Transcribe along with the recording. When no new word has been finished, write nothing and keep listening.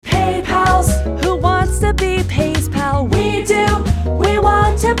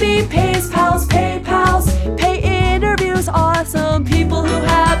be pays pals, pay pals, pay interviews, awesome people who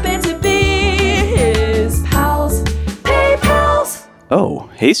happen to be his pals, pay pals. Oh,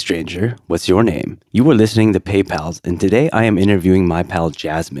 hey stranger, what's your name? You were listening to PayPals, and today I am interviewing my pal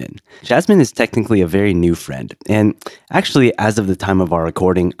Jaszmine. Jaszmine is technically a very new friend, and actually, as of the time of our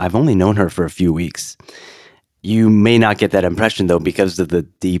recording, I've only known her for a few weeks. You may not get that impression though because of the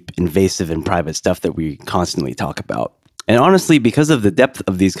deep, invasive, and private stuff that we constantly talk about. And honestly, because of the depth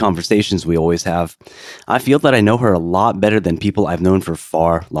of these conversations we always have, I feel that I know her a lot better than people I've known for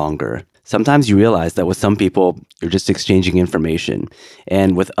far longer. Sometimes you realize that with some people, you're just exchanging information.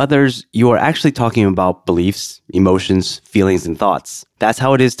 And with others, you are actually talking about beliefs, emotions, feelings, and thoughts. That's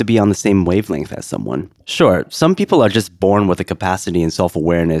how it is to be on the same wavelength as someone. Sure, some people are just born with a capacity and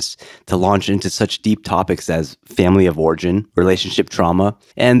self-awareness to launch into such deep topics as family of origin, relationship trauma,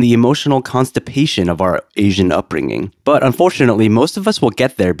 and the emotional constipation of our Asian upbringing. But unfortunately, most of us will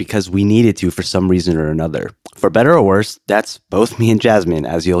get there because we needed to for some reason or another. For better or worse, that's both me and Jaszmine,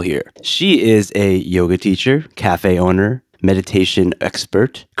 as you'll hear. She is a yoga teacher, cafe owner, meditation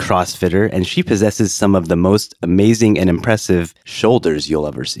expert, CrossFitter, and she possesses some of the most amazing and impressive shoulders you'll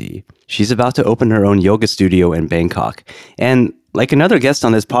ever see. She's about to open her own yoga studio in Bangkok. And like another guest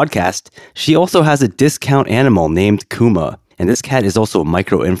on this podcast, she also has a discount animal named Kuma. And this cat is also a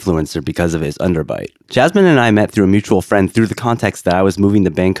micro-influencer because of his underbite. Jaszmine and I met through a mutual friend through the context that I was moving to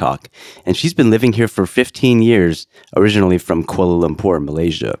Bangkok. And she's been living here for 15 years, originally from Kuala Lumpur,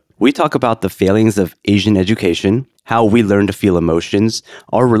 Malaysia. We talk about the failings of Asian education, how we learn to feel emotions,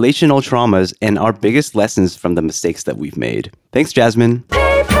 our relational traumas, and our biggest lessons from the mistakes that we've made. Thanks, Jaszmine.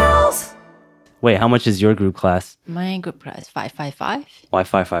 Pay pals. Wait, how much is your group class? My group class 555. Why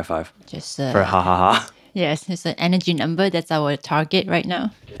 555? Just For ha ha ha. yes, it's an energy number. That's our target right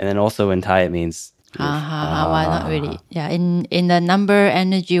now. And then also in Thai it means Well, not really. Yeah, in the number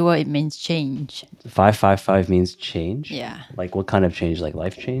energy world, it means change. 555 means change. Yeah. Like what kind of change? Like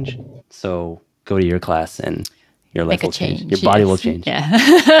life change? So go to your class and your life Make a will change. change, Your body yes. will change.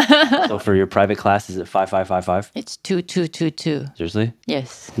 Yeah. So for your private class, is it 5555? It's 2222. Seriously?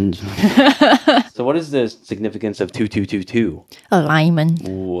 Yes. So what is the significance of 2222? Alignment.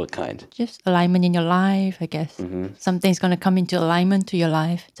 Ooh, what kind? Just alignment in your life, I guess. Something's going to come into alignment to your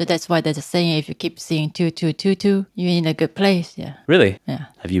life. So that's why there's a saying, if you keep seeing 2222, you're in a good place. Yeah. Really? Yeah.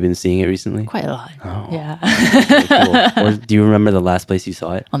 Have you been seeing it recently? Quite a lot. Oh. Yeah. Very cool. Or do you remember the last place you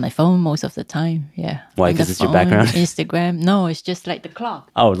saw it? On my phone most of the time. Yeah. Why? On the 'Cause it's your phone, background? Instagram. No, it's just like the clock.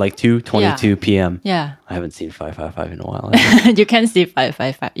 Oh, like 2:22 p.m. Yeah. I haven't seen 555 in a while. You can see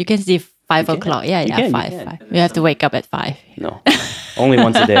 555. You can see 5 o'clock. Yeah, You yeah, can, you 5, can. 5. You have to wake up at 5. No. Only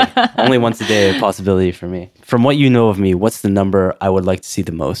once a day. Only once a day a possibility for me. From what you know of me, what's the number I would like to see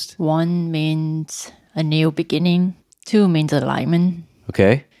the most? 1 means a new beginning. 2 means alignment.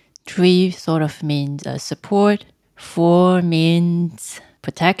 Okay. 3 sort of means support. 4 means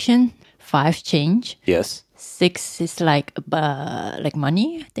protection. 5 change. Yes. 6 is like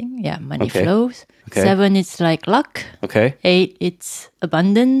money, I think. Yeah, money Okay. flows. Okay. 7 is like luck. Okay. 8 it's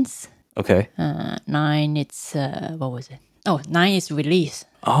abundance. Okay. 9 it's what was it? Oh, 9 is release.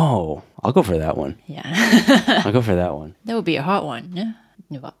 Oh, I'll go for that one. Yeah. I'll go for that one. That would be a hard one. Yeah.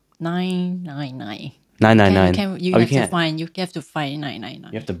 About 999. 999. You Oh, have to can't. find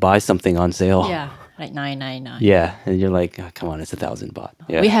 999. You have to buy something on sale. Yeah, like 999. Yeah. And you're like, oh, come on, it's 1,000 baht.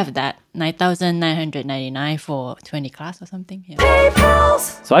 Yeah. We have that 9,999 for 20 class or something. Yeah. Pay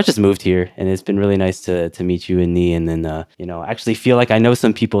pals. So I just moved here, and it's been really nice to meet you and Nee, and then actually feel like I know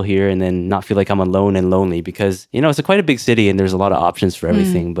some people here, and then not feel like I'm alone and lonely because it's quite a big city and there's a lot of options for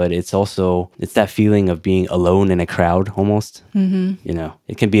everything, but it's that feeling of being alone in a crowd almost.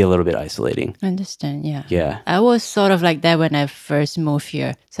 It can be a little bit isolating. I understand. Yeah. Yeah. I was sort of like that when I first moved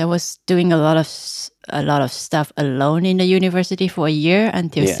here. So I was doing a lot of stuff alone in the university for a year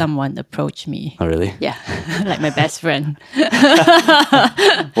until Yeah. someone approached me. Oh, really? Yeah, like my best friend.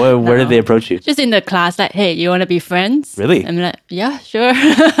 Where did they approach you? Just in the class, like, hey, you want to be friends? Really? I'm like, yeah, sure.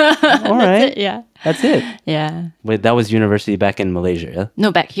 All right. Yeah. That's it. Yeah. Wait, that was university back in Malaysia, yeah?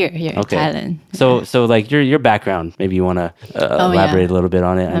 No, back here in Okay. Thailand. So like your background, maybe you want to elaborate a little bit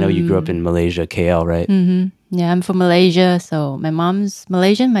on it. I know you grew up in Malaysia, KL, right? Yeah, I'm from Malaysia. So my mom's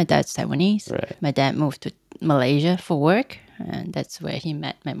Malaysian, my dad's Taiwanese. Right. My dad moved to Malaysia for work, and that's where he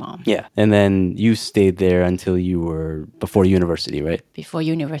met my mom. Yeah. And then you stayed there until before university, right? Before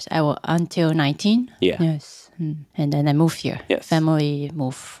university, I was until 19. Yeah. Yes. And then I moved here. Yes. Family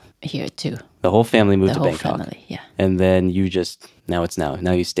moved here too. The whole family moved The to whole Bangkok. family, yeah. And then now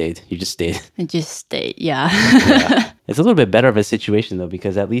you stayed. You just stayed. I just stayed, yeah. Yeah. It's a little bit better of a situation though,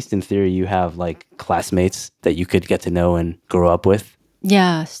 because at least in theory you have like classmates that you could get to know and grow up with.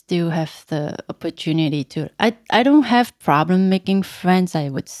 Yeah, still have the opportunity to. I don't have problem making friends, I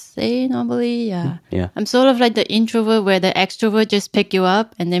would say normally. Yeah. Yeah. I'm sort of like the introvert where the extrovert just pick you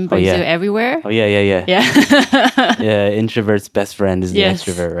up and then brings yeah. you everywhere. Oh, yeah. Yeah. Yeah, introvert's best friend is the Yes.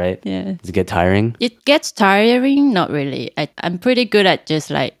 extrovert, right? Yeah. Does it get tiring? It gets tiring, not really. I'm pretty good at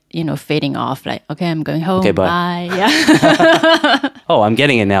just like, fading off. Like, okay, I'm going home. Okay, bye. Bye. Yeah. Oh, I'm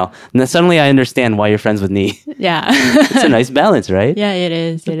getting it now. Now suddenly I understand why you're friends with me. Yeah. It's a nice balance, right? Yeah, it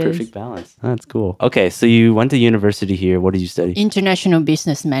is. It is. Perfect balance. Oh, that's cool. Okay, so you went to university here. What did you study? International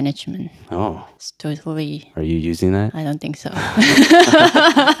business management. Oh, It's totally. are you using that? I don't think so.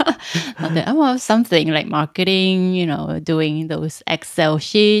 Well, something like marketing, doing those Excel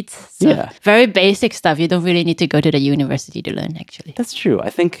sheets. So Yeah. very basic stuff. You don't really need to go to the university to learn, actually. That's true. I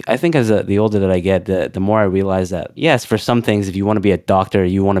think as the older that I get, the more I realize that, yes, for some things, if you want to be a doctor,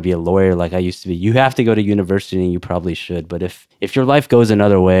 you want to be a lawyer like I used to be, you have to go to university and you probably should. But if your life goes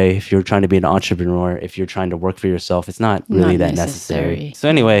another way, if you're trying to be an entrepreneur, if you're trying to work for yourself, it's not really Not that necessary. necessary. So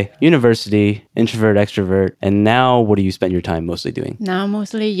anyway, university, introvert, extrovert. And now what do you spend your time mostly doing? Now,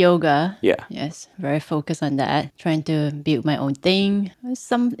 mostly yoga. Yeah. Yes, very focused on that. Trying to build my own thing.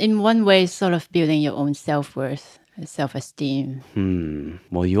 In one way, sort of building your own self-worth, self-esteem.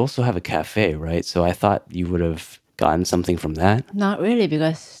 Well, you also have a cafe, right? So I thought you would have gotten something from that. Not really,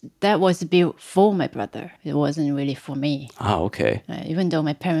 because that was built for my brother. It wasn't really for me. Oh, okay. Even though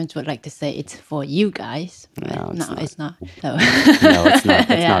my parents would like to say it's for you guys. But it's not. No. No, it's not.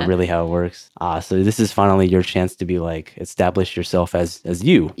 That's Yeah. not really how it works. So this is finally your chance to be like establish yourself as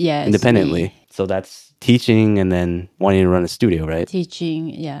you, Yes, independently. me. So that's teaching and then wanting to run a studio, right? Teaching,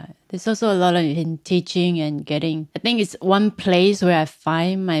 yeah. There's also a lot of in teaching and getting. I think it's one place where I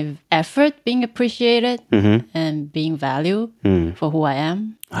find my effort being appreciated and being valued for who I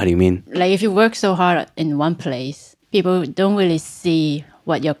am. How do you mean? Like if you work so hard in one place, people don't really see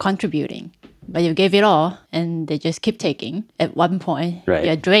what you're contributing. But you gave it all and they just keep taking. At one point, Right.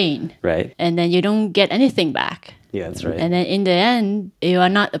 you're drained. Right. And then you don't get anything back. Yeah, that's right. And then in the end, you are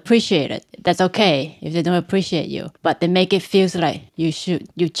not appreciated. That's okay if they don't appreciate you. But they make it feels like you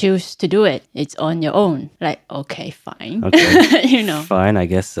choose to do it. It's on your own. Like, okay, fine. Okay. know. Fine, I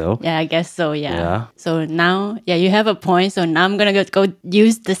guess so. Yeah, I guess so, yeah. Yeah. So now, you have a point. So now I'm going to go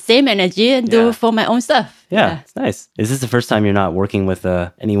use the same energy and do Yeah. it for my own stuff. Yeah, it's nice. Is this the first time you're not working with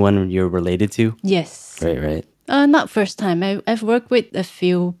anyone you're related to? Yes. Right. Not first time. I've worked with a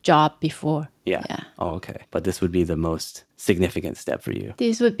few jobs before. Yeah. Yeah. Oh, okay. But this would be the most significant step for you.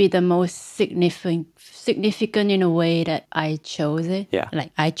 This would be the most significant in a way that I chose it. Yeah.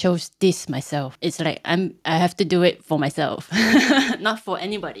 Like I chose this myself. It's like I have to do it for myself, not for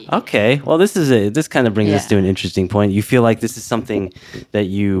anybody. Okay. Well, this kind of brings us Yeah. to an interesting point. You feel like this is something that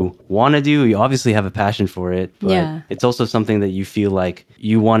you want to do. You obviously have a passion for it, but Yeah. it's also something that you feel like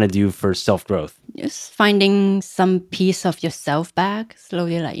you want to do for self-growth. Just finding some piece of yourself back,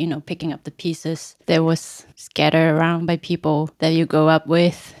 slowly, like, picking up the pieces that was scattered around by people that you grow up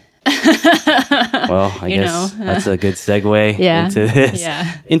with. Well, I guess that's a good segue Yeah. into this.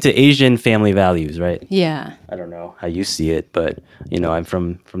 Yeah. Into Asian family values, right? Yeah. I don't know how you see it, but I'm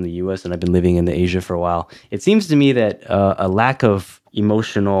from the U.S. and I've been living in Asia for a while. It seems to me that a lack of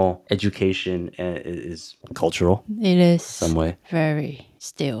emotional education is cultural It is some way. very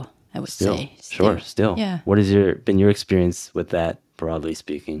still, I would Still, say. sure, still. Yeah. What has been your experience with that, broadly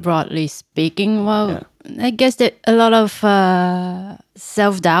speaking? Broadly speaking, well, Yeah. I guess that a lot of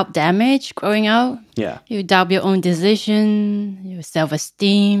self-doubt damage growing up. Yeah. You doubt your own decision, your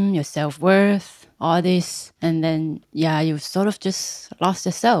self-esteem, your self-worth, all this. And then, you sort of just lost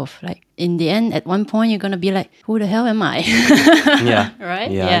yourself. Like, in the end, at one point, you're going to be like, who the hell am I? Yeah.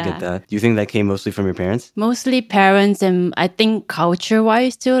 Right? Yeah, I get that. Do you think that came mostly from your parents? Mostly parents, and I think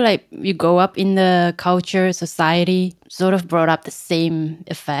culture-wise too, like you grow up in the culture, society, sort of brought up the same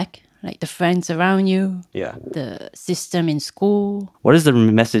effect. Like the friends around you, Yeah. the system in school. What is the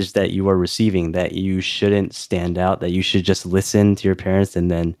message that you are receiving that you shouldn't stand out, that you should just listen to your parents? And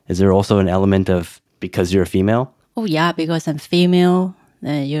then is there also an element of because you're a female? Oh yeah, because I'm female,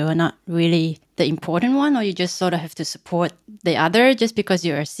 you're not really the important one, or you just sort of have to support the other just because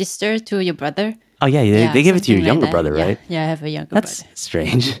you're a sister to your brother. Oh, yeah. They give it to your something like younger that. brother, Yeah. right? Yeah, I have a younger That's brother.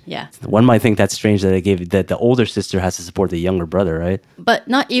 strange. Yeah. One might think that's strange that the older sister has to support the younger brother, right? But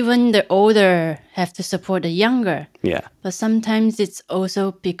not even the older have to support the younger. Yeah. But sometimes it's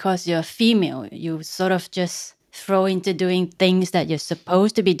also because you're female. You sort of just throw into doing things that you're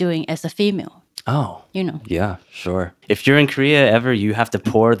supposed to be doing as a female. Oh. You know. Yeah, sure. If you're in Korea ever, you have to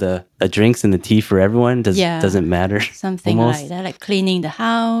pour the drinks and the tea for everyone. Doesn't matter. Something almost? like that, like cleaning the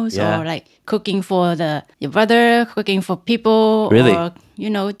house Yeah. or like cooking for your brother, cooking for people, Really? or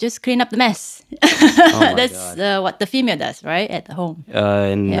just clean up the mess. my That's what the female does, right, at home.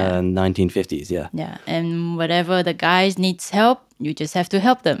 In Yeah. 1950s, yeah. Yeah, and whatever the guys needs help, you just have to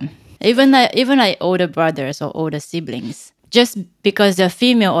help them. Even like older brothers or older siblings. Just because they're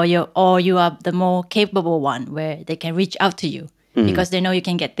female or you are the more capable one where they can reach out to you because they know you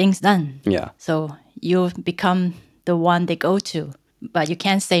can get things done. Yeah. So you become the one they go to. But you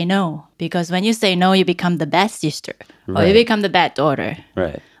can't say no because when you say no, you become the bad sister or you Right. become the bad daughter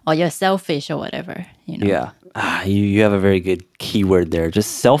Right. or you're selfish or whatever. Yeah. You have a very good keyword there.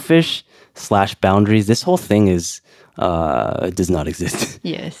 Just selfish / boundaries. This whole thing does not exist.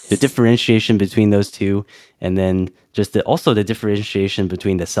 Yes. The differentiation between those two, and then just also the differentiation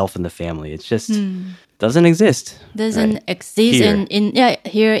between the self and the family. It's just doesn't exist. Doesn't Right. exist Here.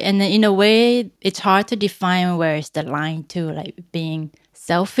 here and in a way it's hard to define where is the line too, like being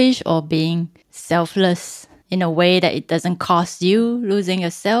selfish or being selfless in a way that it doesn't cost you losing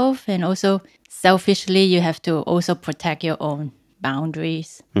yourself, and also selfishly you have to also protect your own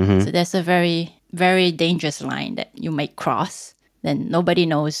boundaries. So that's a very, very dangerous line that you may cross. Then nobody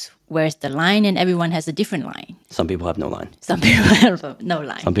knows where's the line, and everyone has a different line. Some people have no line. Some people have no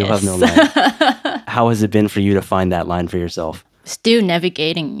line. Some people yes. have no line. How has it been for you to find that line for yourself? Still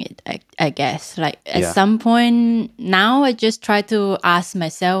navigating it, I guess. Like at Yeah. some point now, I just try to ask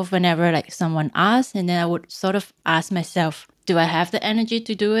myself whenever like someone asks, and then I would sort of ask myself, do I have the energy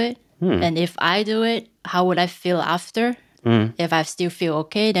to do it? And if I do it, how would I feel after? If I still feel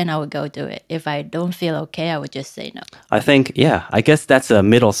okay, then I would go do it. If I don't feel okay, I would just say no. I think, I guess that's a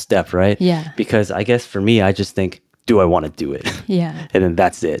middle step, right? Yeah. Because I guess for me, I just think, do I want to do it? Yeah. And then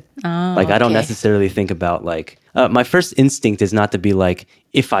that's it. I don't okay. necessarily think about like, my first instinct is not to be like,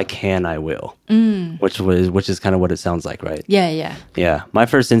 if I can, I will, which is kind of what it sounds like, right? Yeah. Yeah. My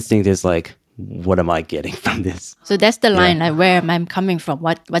first instinct is like, what am I getting from this? So that's the line, like where am I coming from?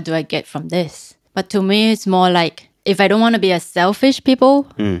 What do I get from this? But to me, it's more like, if I don't want to be a selfish people,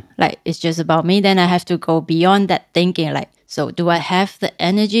 like it's just about me, then I have to go beyond that thinking. Like, so do I have the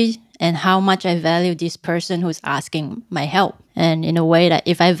energy and how much I value this person who's asking my help? And in a way that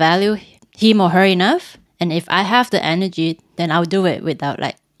if I value him or her enough, and if I have the energy, then I'll do it without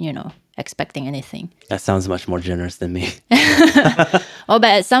expecting anything. That sounds much more generous than me. But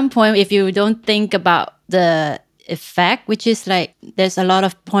at some point, if you don't think about the effect, which is like, there's a lot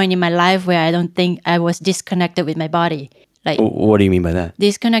of point in my life where I don't think I was disconnected with my body. Like, What do you mean by that?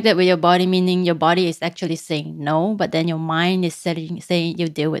 disconnected with your body, meaning your body is actually saying no, but then your mind is saying you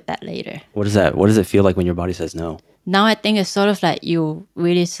deal with that later. What is that? What does it feel like when your body says no? Now I think it's sort of like you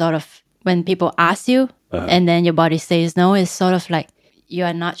really sort of, when people ask you and then your body says no, it's sort of like you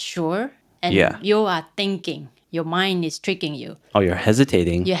are not sure and you are thinking. Your mind is tricking you. Oh, you're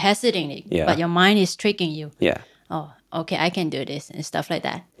hesitating. You're hesitating, Yeah. but your mind is tricking you. Yeah. Oh, okay, I can do this and stuff like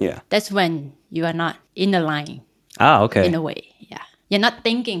that. Yeah. That's when you are not in the line Ah, okay. in a way. Yeah. You're not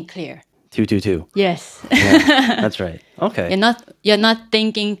thinking clear. 222. Yes. Yeah, that's right. Okay. You're not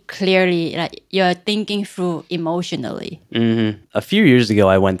thinking clearly, like you're thinking through emotionally. A few years ago,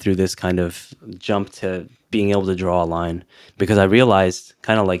 I went through this kind of jump to being able to draw a line because I realized,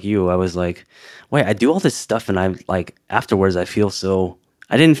 kind of like you, I was like, wait, I do all this stuff and I'm like, afterwards, I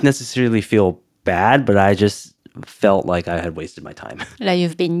didn't necessarily feel bad, but I just felt like I had wasted my time. Like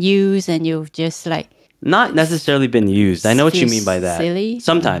you've been used and you've just like, Not necessarily been used. I know what you Feel mean by that. silly?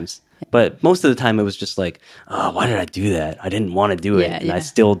 Sometimes. But most of the time it was just like, oh, why did I do that? I didn't want to do it. Yeah, and I yeah.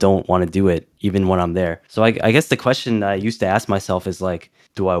 still don't want to do it even when I'm there. So I guess the question I used to ask myself is like,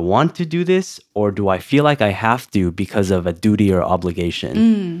 do I want to do this or do I feel like I have to because of a duty or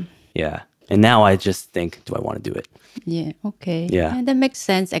obligation? Yeah. And now I just think, do I want to do it? yeah, okay. Yeah. That makes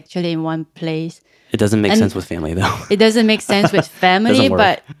sense actually in one place. It doesn't make And- sense with family though. It doesn't make sense with family, Doesn't work.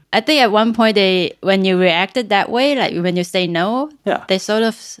 but I think at one point when you reacted that way, like when you say no, Yeah. they sort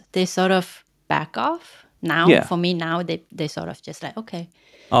of back off. Now, Yeah. for me now, they sort of just like, okay.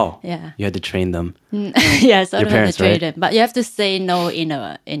 Oh, Yeah. you had to train them. Yeah, sort Your of parents, have to treat right? them. But you have to say no in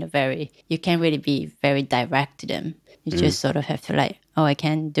a very, you can't really be very direct to them. You just sort of have to like, oh, I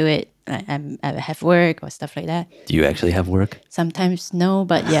can't do it. I have work or stuff like that. Do you actually have work? Sometimes no,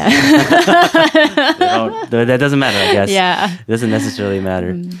 but yeah. That doesn't matter, I guess. Yeah. It doesn't necessarily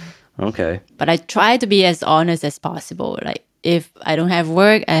matter. Okay. But I try to be as honest as possible. Like if I don't have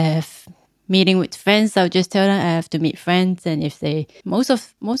work, I have meeting with friends. I'll just tell them I have to meet friends, and if they most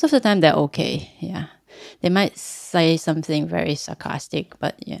of the time they're okay. Yeah, They might say something very sarcastic,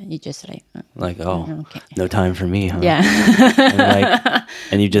 but yeah, you just like, Like, oh, okay. no time for me, huh? Yeah.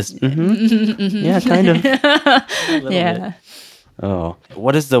 And you just, yeah, kind of. A little Yeah. bit. Oh,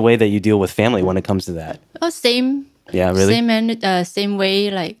 what is the way that you deal with family when it comes to that? Oh, same. Yeah, really? Same way.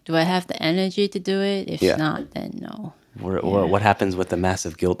 Like, do I have the energy to do it? If Yeah. not, then no. What happens with the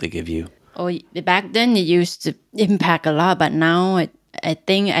massive guilt they give you? Or back then it used to impact a lot, but now I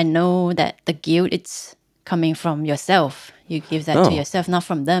think I know that the guilt it's coming from yourself. You give that to yourself, not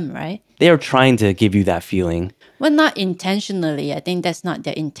from them, right? They are trying to give you that feeling. Well, not intentionally. I think that's not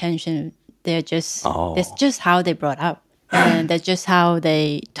their intention. They're just that's just how they brought up, and that's just how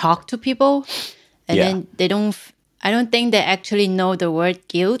they talk to people. And then they don't. I don't think they actually know the word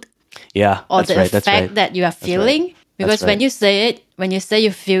guilt Yeah, or that's the right. effect that you are feeling. Because That's when right. you say it, when you say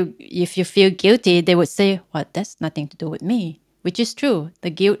if you feel guilty, they would say, "Well, that's nothing to do with me," which is true.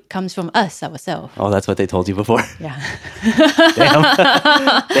 The guilt comes from us ourselves. Oh, that's what they told you before. Yeah.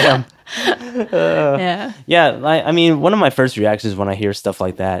 Damn. Yeah. Yeah, I mean, one of my first reactions when I hear stuff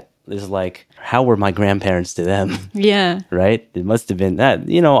like that is like, how were my grandparents to them? Yeah. Right? It must have been that.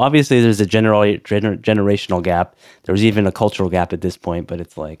 You know, obviously there's a generational gap. There was even a cultural gap at this point, but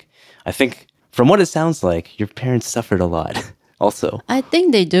it's like, I think from what it sounds like, your parents suffered a lot also. I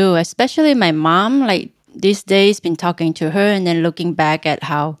think they do, especially my mom. Like these days, been talking to her and then looking back at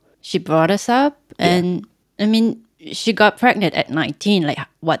how she brought us up. And I mean, she got pregnant at 19. Like,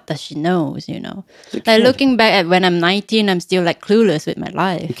 what does she know? You know, like looking back at when I'm 19, I'm still like clueless with my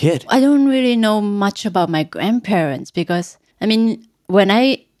life. Kid. I don't really know much about my grandparents because I mean, when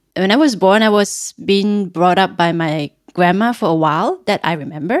I was born, I was being brought up by my grandma for a while that I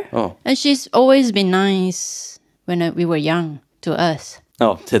remember. Oh. And she's always been nice when we were young to us.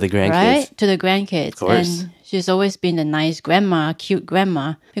 Oh, to the grandkids. Right? To the grandkids. Of course. And she's always been a nice grandma, cute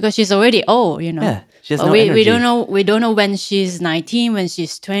grandma, because she's already old, you know. Yeah, she has But no we energy. don't know when she's 19, when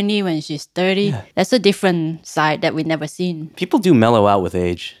she's 20, when she's 30. Yeah. That's a different side that we never seen. People do mellow out with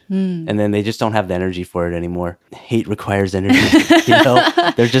age, and then they just don't have the energy for it anymore. Hate requires energy, you know?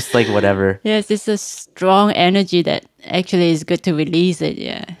 They're just like, whatever. Yes, it's a strong energy that actually is good to release it,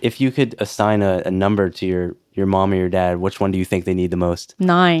 yeah. If you could assign a number to your mom or your dad, which one do you think they need the most?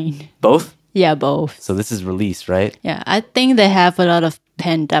 9. Both? Yeah, both. So this is release, right? Yeah, I think they have a lot of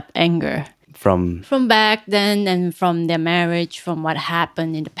pent up anger From back then and from their marriage, from what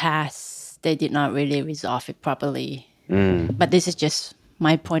happened in the past. They did not really resolve it properly. But this is just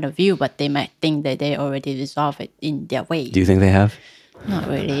my point of view, but they might think that they already resolved it in their way. do you think they have? Not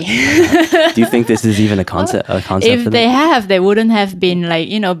really. Do you think this is even a concept If for they them? have, they wouldn't have been like,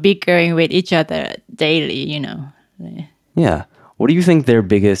 bickering with each other daily, Yeah. What do you think their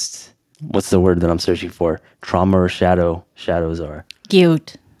biggest, what's the word that I'm searching for? Trauma or shadows are?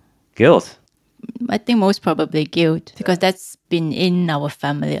 Guilt. Guilt. I think most probably guilt because that's been in our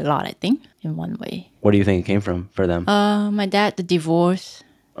family a lot, I think, in one way. What do you think it came from for them? My dad, the divorce,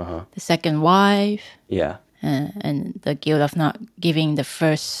 the second wife, Yeah. and the guilt of not giving the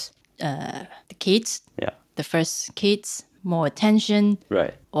first, the kids, Yeah. the first kids more attention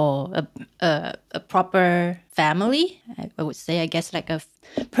Right. or a proper family. I would say, I guess, like a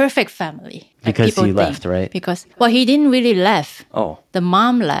perfect family. Like Because people he think. left, right? Because, well, he didn't really left. Oh. The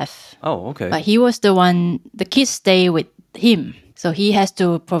mom left. Oh, okay. But he was the one, the kids stay with him. So he has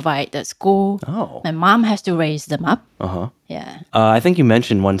to provide the school. Oh. My mom has to raise them up. Uh-huh. Yeah. I think you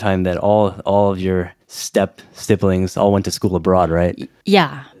mentioned one time that all of your siblings all went to school abroad, right?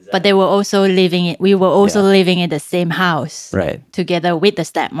 Yeah. But they were also we were also living in the same house. Right. Together with the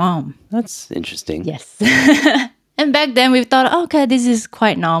stepmom. That's interesting. Yes. And back then we thought, okay, this is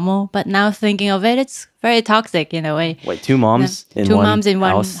quite normal. But now thinking of it, it's very toxic in a way. Wait, two moms in Two one moms in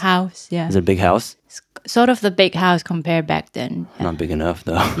one house? house. Yeah. Is it a big house? Sort of the big house compared back then. Yeah. Not big enough,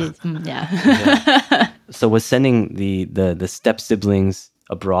 though. Yeah. So was sending the step siblings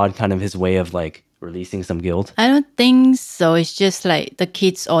abroad kind of his way of like releasing some guilt? I don't think so. It's just like the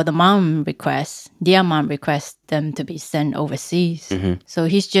kids or their mom requests them to be sent overseas. Mm-hmm. So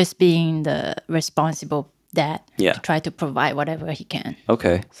he's just being the responsible dad Yeah. to try to provide whatever he can.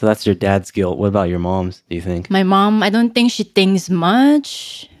 Okay. So that's your dad's guilt. What about your mom's, do you think? My mom, I don't think she thinks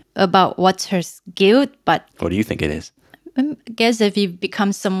much about what's her guilt, but What do you think it is? I guess if you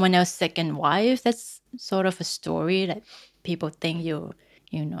become someone else's second wife, that's sort of a story that people think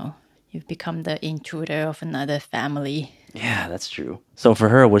you've become the intruder of another family. Yeah, that's true. So for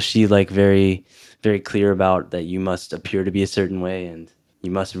her, was she like very, very clear about that you must appear to be a certain way and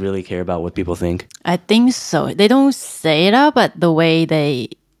you must really care about what people think? I think so. They don't say it out, but the way they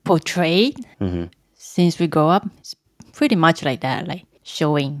portray it since we grow up, it's pretty much like that, like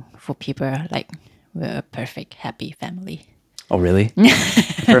showing for people, like we're a perfect, happy family. Oh, really?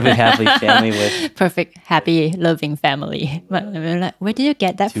 Perfect happy family with Perfect, happy, loving family. But we're like, where did you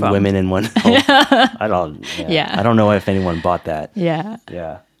get that two from? women in one home. I don't. Yeah. I don't know if anyone bought that. Yeah.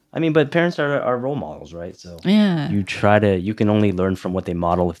 Yeah. I mean, but parents are role models, right? So Yeah. you can only learn from what they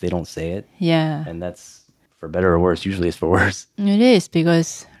model if they don't say it. Yeah. And that's for better or worse. Usually it's for worse. It is,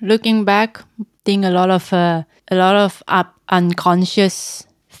 because looking back, I think a lot of unconscious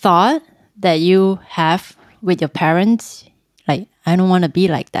thought that you have with your parents, like, I don't want to be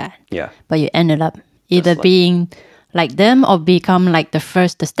like that. Yeah. But you ended up either being like them or become like the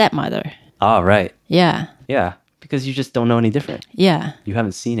stepmother. Ah, right. Yeah. Yeah. Because you just don't know any different. Yeah. You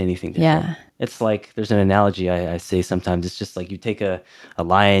haven't seen anything different. Yeah. It's like, there's an analogy I say sometimes. It's just like you take a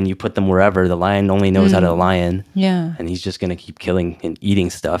lion, you put them wherever. The lion only knows how to lion. Yeah. And he's just going to keep killing and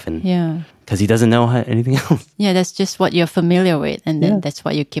eating stuff. And Yeah. because he doesn't know anything else. Yeah, that's just what you're familiar with. And then that's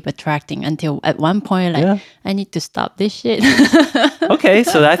what you keep attracting until at one point, like, I need to stop this shit. Okay,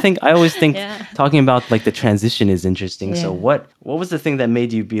 so I always think Yeah. talking about like the transition is interesting. So Yeah. what was the thing that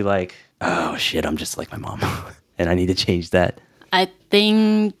made you be like, oh shit, I'm just like my mom and I need to change that? I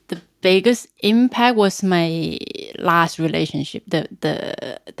think the biggest impact was my last relationship,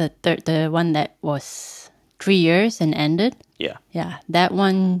 the one that was 3 years and ended. Yeah. Yeah, that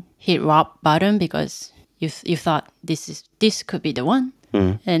one hit rock bottom because you thought this could be the one,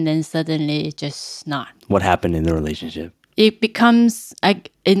 and then suddenly it's just not. What happened in the relationship? It becomes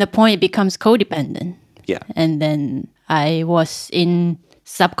in the point it becomes codependent. Yeah. And then I was in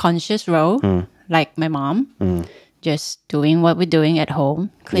subconscious role, like my mom, just doing what we're doing at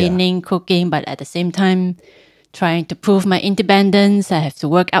home, cleaning, cooking, but at the same time, trying to prove my independence. I have to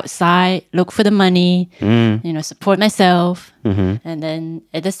work outside, look for the money, support myself. And then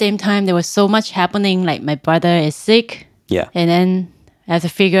at the same time, there was so much happening. Like my brother is sick. Yeah. And then I have to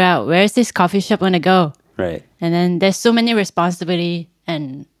figure out, where's this coffee shop going to go? Right. And then there's so many responsibility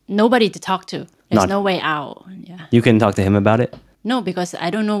and nobody to talk to. There's no way out. Yeah. You can talk to him about it? No, because I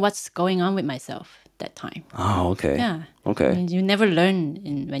don't know what's going on with myself that time. Oh, okay. Yeah. Okay. I mean, you never learn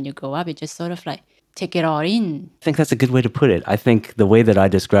when you grow up. You just sort of like take it all in I think that's a good way to put it. I think the way that I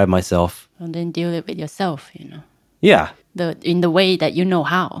describe myself. and then deal it with yourself, Yeah. in the way that you know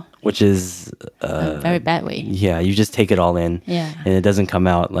how. Which is A very bad way. yeah, you just take it all in. Yeah. And it doesn't come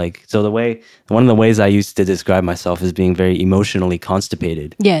out like so one of the ways I used to describe myself is being very emotionally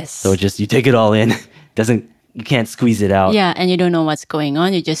constipated. Yes. So you take it all in. You can't squeeze it out. Yeah, and you don't know what's going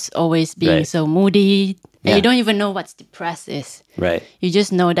on. You're just always being Right. so moody. And Yeah. you don't even know what's depressed is. Right. You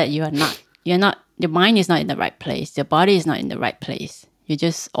just know that you're not, your mind is not in the right place. Your body is not in the right place. You're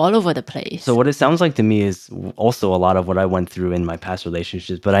just all over the place. So what it sounds like to me is also a lot of what I went through in my past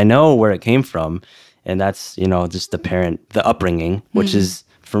relationships, but I know where it came from, and that's, just the upbringing, which is,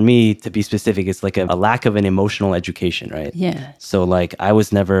 for me, to be specific, it's like a lack of an emotional education, right? Yeah. So like I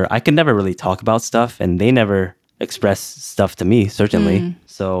could never really talk about stuff, and they never express stuff to me, certainly.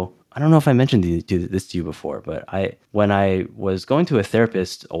 So I don't know if I mentioned this to you before, but when I was going to a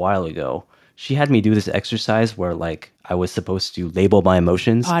therapist a while ago, she had me do this exercise where like I was supposed to label my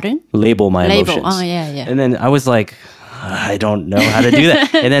emotions. Pardon? Label my emotions. Oh, yeah, yeah. And then I was like, I don't know how to do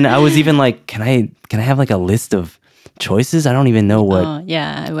that. And then I was even like, can I have like a list of choices? I don't even know what. Oh,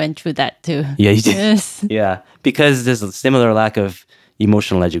 yeah, I went through that too. Yeah, you did. Yes. Yeah, because there's a similar lack of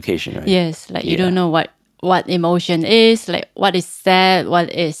emotional education, right? Yes, like you don't know what emotion is, like what is sad,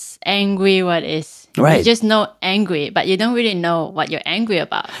 what is angry, what is... Right. You just know angry, but you don't really know what you're angry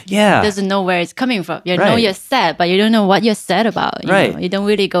about. Yeah. You doesn't know where it's coming from. You know Right. you're sad, but you don't know what you're sad about. Right. You don't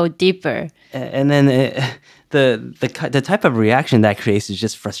really go deeper. And then the type of reaction that creates is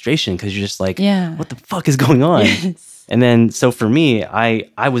just frustration because you're just like, Yeah. what the fuck is going on? Yes. And then, so for me,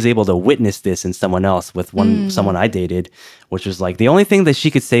 I was able to witness this in someone else with someone I dated, which was like, the only thing that she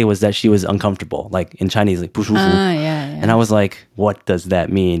could say was that she was uncomfortable, like in Chinese, like, 不舒服. Yeah. And I was like, what does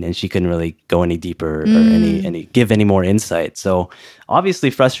that mean? And she couldn't really go any deeper or give any more insight. So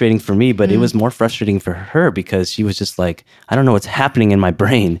obviously frustrating for me, but it was more frustrating for her because she was just like, I don't know what's happening in my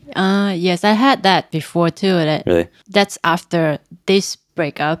brain. Yes, I had that before too. Really? That's after this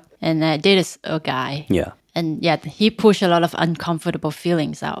breakup, and I dated a guy. Yeah. And yeah, he pushed a lot of uncomfortable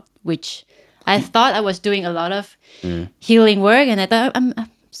feelings out, which I thought I was doing a lot of healing work, and I thought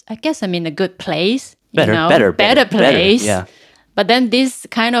I guess I'm in a good place. Better place. Yeah. But then this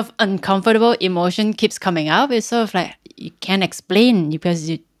kind of uncomfortable emotion keeps coming up. It's sort of like you can't explain because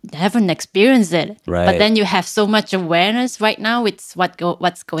you haven't experienced it. Right. But then you have so much awareness right now with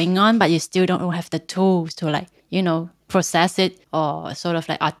what's going on, but you still don't have the tools to process it or sort of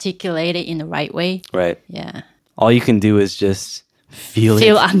like articulate it in the right way. Right. Yeah. All you can do is just feel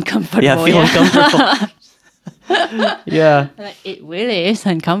feel it. uncomfortable. Yeah, feel uncomfortable. Yeah, Like, it really is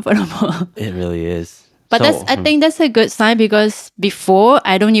uncomfortable. it really is. But I think that's a good sign because before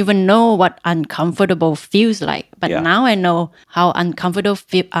I don't even know what uncomfortable feels like. But Yeah. now I know how uncomfortable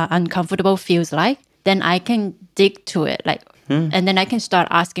feels like. Then I can dig to it, like, and then I can start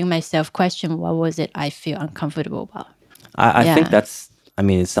asking myself question: what was it I feel uncomfortable about? I think Yeah. I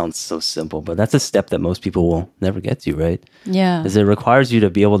mean, it sounds so simple, but that's a step that most people will never get to, right? Yeah. Because it requires you to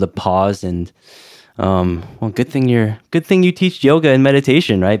be able to pause and, well, good thing you teach yoga and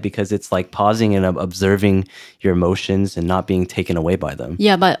meditation, right? Because it's like pausing and observing your emotions and not being taken away by them.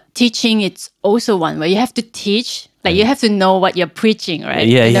 Yeah, but teaching, it's also one where you have to teach. Like, you have to know what you're preaching, right?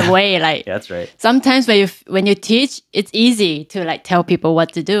 Yeah, In yeah. a way, like, Yeah, that's right. sometimes when you teach, it's easy to like tell people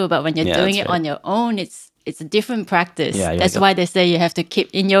what to do. But when you're Yeah, doing that's it right. on your own, it's a different practice. Yeah, you're That's like, why they say you have to keep,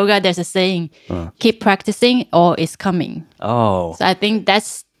 in yoga, there's a saying, keep practicing or it's coming. Oh, So I think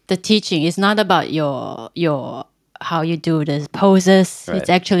that's the teaching. It's not about your how you do the poses. Right. It's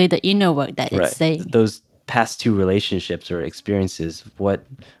actually the inner work that right. it's saying. Those past two relationships or experiences, what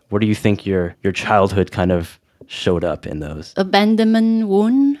do you think your childhood kind of showed up in those? Abandonment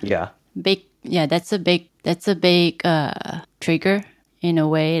wound. Yeah. That's a big trigger in a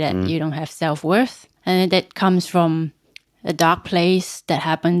way that you don't have self-worth, and that comes from a dark place that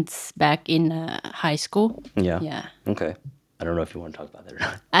happens back in high school. Yeah. Okay. I don't know if you want to talk about that or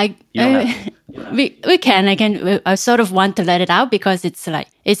not. I we can I sort of want to let it out because it's like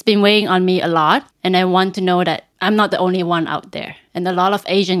it's been weighing on me a lot, and I want to know that I'm not the only one out there. And a lot of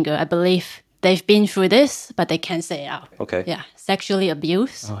Asian girls, I believe, they've been through this, but they can't say it out. Okay. Yeah, sexually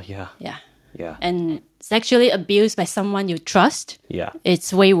abused. Oh, yeah. Yeah. Yeah. And sexually abused by someone you trust, Yeah.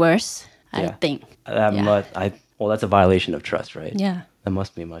 it's way worse, I Yeah. think. That well, that's a violation of trust, right? Yeah. That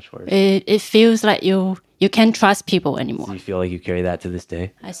must be much worse. It feels like you can't trust people anymore. Do you feel like you carry that to this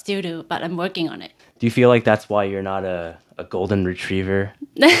day? I still do, but I'm working on it. Do you feel like that's why you're not a golden retriever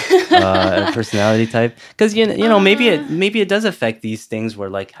personality type? Because you know maybe it does affect these things where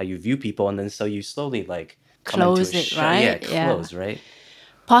like how you view people, and then so you slowly like come Close into a it, shell. right? Yeah, Yeah. close, right?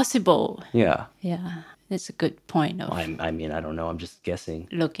 Possible. Yeah. Yeah. That's a good point of I mean, I don't know. I'm just guessing.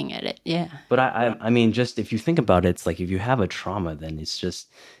 looking at it. Yeah. But I mean, just if you think about it, it's like if you have a trauma, then it's just,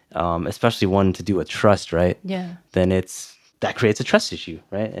 especially one to do with trust, right? Yeah. Then that creates a trust issue,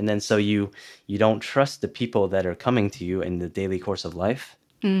 right? And then so you don't trust the people that are coming to you in the daily course of life.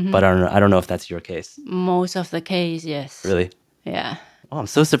 Mm-hmm. But I don't know if that's your case. Most of the case, yes. Really? Yeah. Oh, I'm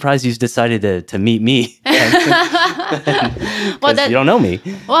so surprised you decided to meet me. Well, You don't know me.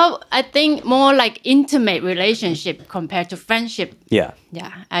 well, I think more like intimate relationship compared to friendship. Yeah.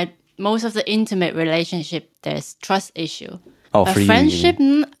 Yeah. Most of the intimate relationship, there's trust issue. Oh, But for you, friendship,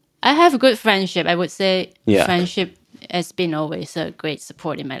 I have good friendship. I would say Yeah. friendship has been always a great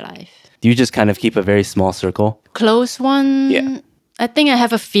support in my life. Do you just kind of keep a very small circle? Close one, Yeah. I think I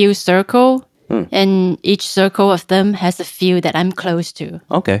have a few circle, and each circle of them has a few that I'm close to.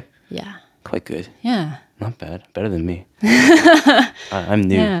 Okay. Yeah. Quite good. Yeah. Not bad. Better than me. I'm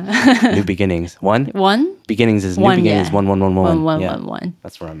new. Yeah. New beginnings. One? One? Beginnings is new One, beginnings. yeah. 1, 1, 1, 1. One, Yeah. one, one.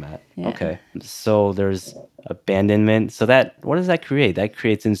 That's where I'm at. Yeah. Okay. So there's abandonment. So what does that create? That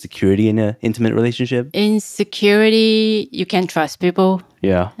creates insecurity in an intimate relationship? Insecurity, you can't trust people.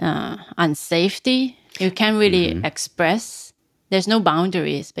 Yeah. Unsafety, you can't really express. There's no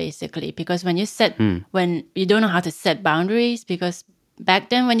boundaries basically, because when you don't know how to set boundaries, because back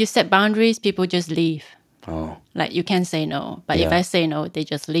then when you set boundaries, people just leave. Oh, Like you can't say no, but if Yeah. I say no, they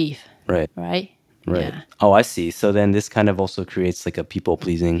just leave, right. right? Right. Yeah. Oh, I see. So then this kind of also creates like a people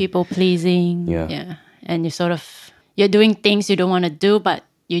pleasing. People pleasing. Yeah. And you're doing things you don't want to do, but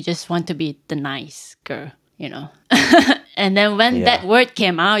you just want to be the nice girl, you know. And then when Yeah. that word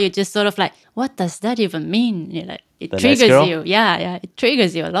came out, you're just sort of like, what does that even mean? You're like, it The nice triggers girl? you. Yeah, it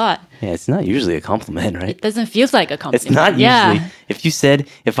triggers you a lot. Yeah, it's not usually a compliment, right? It doesn't feel like a compliment. It's not usually. Yeah.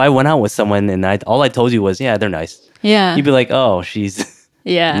 If I went out with someone and all I told you was, yeah, they're nice, Yeah. you'd be like, oh, she's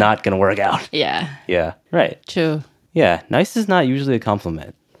Yeah. not going to work out. Yeah. Yeah. Right. True. Yeah. Nice is not usually a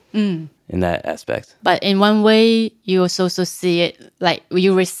compliment in that aspect. But in one way, you also see it, like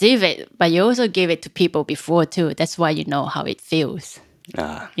you receive it, but you also give it to people before too. That's why you know how it feels,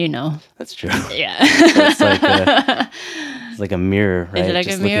 Ah, you know? that's true. Yeah. It's like a mirror, right? It's like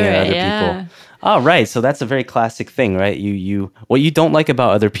Just a looking mirror, at other yeah. people. Oh, right. So that's a very classic thing, right? What you don't like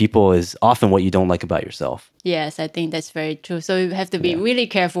about other people is often what you don't like about yourself. Yes, I think that's very true. So you have to be really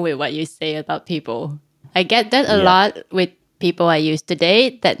careful with what you say about people. I get that a lot with people I used to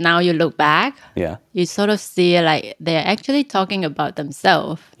date that now you look back, Yeah. you sort of see like they're actually talking about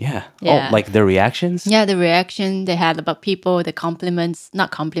themselves. Yeah. Yeah. Oh, like their reactions? Yeah, the reaction they had about people, the compliments,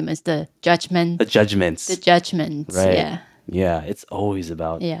 not compliments, the judgment. The judgments. The judgments, Right. yeah. Yeah. It's always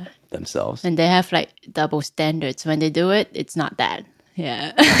about Yeah. themselves. And they have like double standards. When they do it, it's not that.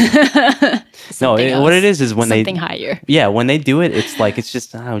 Yeah. No, Something what it else. is when something they higher. Yeah, when they do it, it's like it's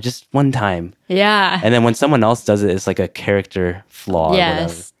just just one time. Yeah. And then when someone else does it, it's like a character flaw or whatever.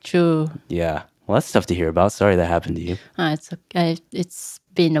 Yes, true. Yeah. Well, that's tough to hear about. Sorry that happened to you. It's okay. It's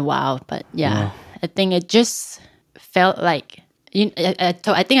been a while, but yeah, I think it just felt like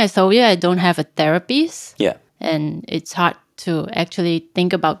I think I told you I don't have a therapist, Yeah. and it's hard to actually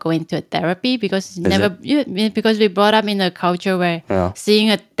think about going to a therapy because it? because we brought up in a culture where Yeah. seeing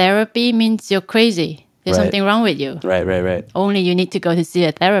a therapy means you're crazy. There's Right. something wrong with you. Right. Only you need to go to see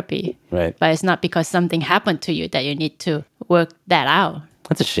a therapy. Right. But it's not because something happened to you that you need to work that out.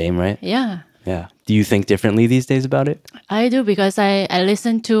 That's a shame, right? Yeah. Yeah. Do you think differently these days about it? I do because I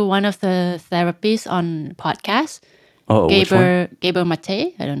listened to one of the therapists on podcast, Oh, which one? Gabriel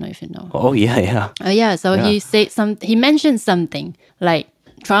Mate. I don't know if you know. Oh, yeah. Yeah, so Yeah. he mentioned something like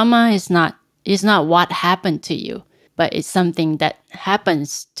trauma is not what happened to you, but it's something that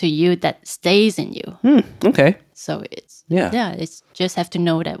happens to you that stays in you. Okay. So it's Yeah. it's just have to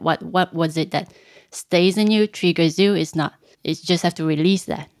know that what was it that stays in you, triggers you. It's just have to release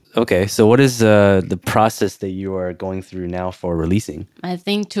that. Okay. So what is the process that you are going through now for releasing? I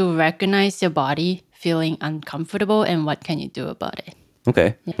think to recognize your body feeling uncomfortable and what can you do about it.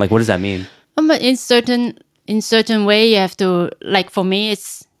 Okay. Like, what does that mean? But in certain way, you have to, like for me,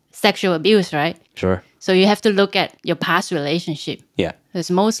 it's sexual abuse, right? Sure. So you have to look at your past relationship. Yeah.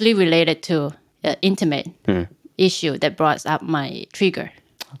 It's mostly related to intimate issue that brought up my trigger,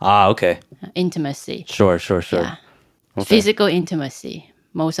 Ah, okay. intimacy. Sure. Yeah. Okay. Physical intimacy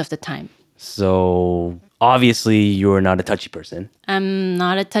most of the time. So obviously you're not a touchy person. I'm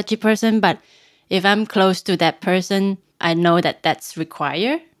not a touchy person, but if I'm close to that person, I know that that's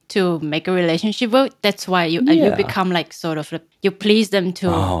required to make a relationship work. That's why you become like sort of you please them to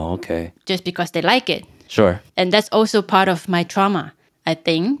Oh, okay. just because they like it. Sure. And that's also part of my trauma, I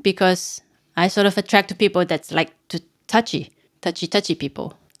think, because I sort of attract to people that's like to touchy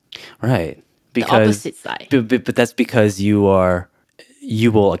people. Right. The opposite side. But that's because you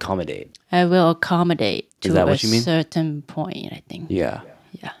will accommodate. I will accommodate Is to that a what you mean? certain point, I think. Yeah.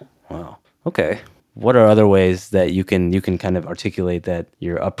 Yeah. Wow. Okay. What are other ways that you can kind of articulate that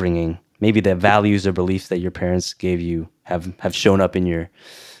your upbringing, maybe the values or beliefs that your parents gave you have shown up in your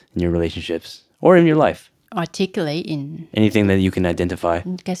relationships or in your life? Articulate in, Anything that you can identify?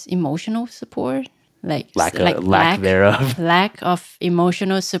 I guess, emotional support. Lack thereof. Lack of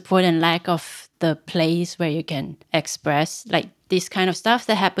emotional support and lack of the place where you can express like this kind of stuff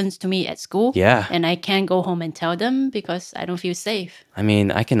that happens to me at school. Yeah. And I can't go home and tell them because I don't feel safe. I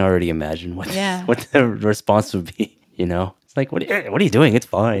mean, I can already imagine what Yeah. what the response would be. You know, it's like, what are you doing? It's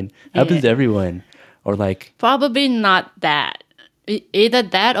fine. Happens to everyone. Or like, Probably not that. Either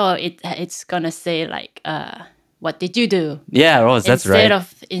that or it's gonna say like, what did you do? yeah, that's right.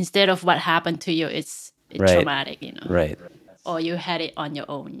 Instead of what happened to you, it's Right. traumatic, you know. Right. Or you had it on your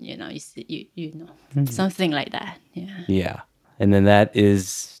own, you know. You know, something like that. Yeah. Yeah. And then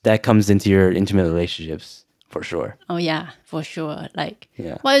that comes into your intimate relationships for sure. Oh yeah, for sure. Like,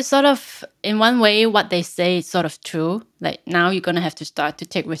 Yeah. well, it's sort of in one way what they say is sort of true. Like now you're gonna have to start to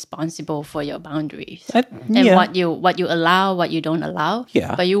take responsible for your boundaries and yeah. what you allow, what you don't allow.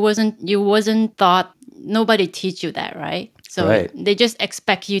 Yeah. But you wasn't taught. Nobody teach you that, right? So Right. they just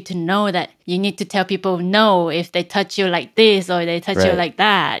expect you to know that you need to tell people no if they touch you like this or they touch you Right. like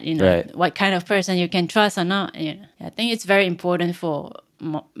that. You know, Right. what kind of person you can trust or not. You know, I think it's very important for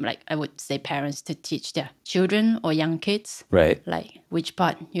like I would say parents to teach their children or young kids Right. like which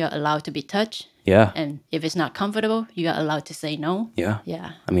part you're allowed to be touched, Yeah. and if it's not comfortable, you are allowed to say no. Yeah.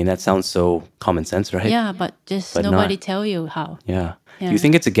 Yeah. I mean, that sounds so common sense, right? Yeah, but just But nobody not. tell you how. Yeah. Do Yeah. you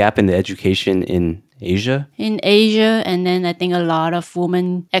think it's a gap in the education in Asia? In Asia, and then I think a lot of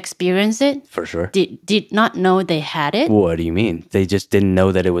women experience it. For sure. Did not know they had it. What do you mean? They just didn't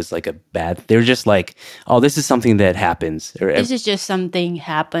know that it was like a bad. They were just like, oh, this is something that happens. Or This is just something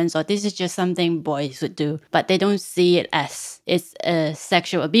happens, or this is just something boys would do, but they don't see it as it's a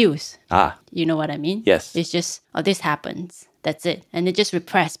sexual abuse. You know what I mean? Yes. It's just, oh, this happens. That's it. And they just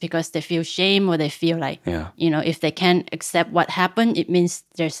repress because they feel shame or they feel like, Yeah. you know, if they can't accept what happened, it means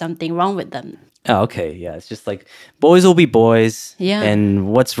there's something wrong with them. Oh, okay. Yeah. It's just like boys will be boys. Yeah. And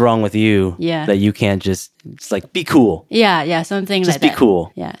what's wrong with you Yeah. that you can't just, it's like, be cool. Yeah, something Just like be that.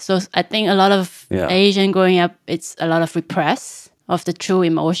 cool. Yeah, so I think a lot of Yeah. Asian growing up, it's a lot of repress of the true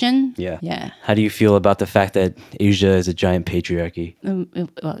emotion. Yeah. How do you feel about the fact that Asia is a giant patriarchy? Well,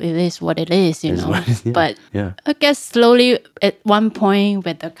 it is what it is, you know. what it is, yeah. But Yeah. I guess slowly at one point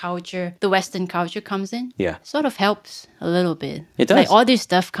when the Western culture comes in, Yeah. sort of helps a little bit. It does. Like all this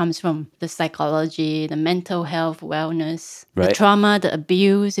stuff comes from the psychology, the mental health, wellness, the Right. trauma, the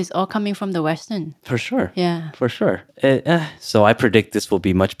abuse is all coming from the Western. For sure. Yeah. For sure. So I predict this will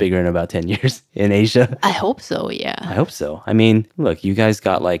be much bigger in about 10 years in Asia. I hope so, yeah. I hope so. I mean, look, you guys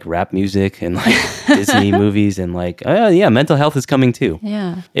got like rap music and like Disney movies and like, oh yeah, mental health is coming too.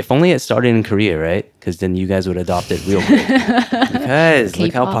 Yeah. If only it started in Korea, right? Because then you guys would adopt it real quick. Because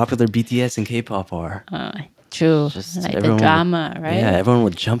look how K-pop. popular BTS and K-pop are. True. Just Like the everyone would- drama, right? Yeah, everyone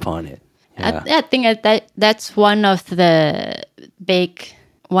would jump on it. Yeah. I think that's one of the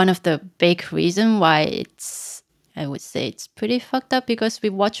big reason why I would say it's pretty fucked up, because we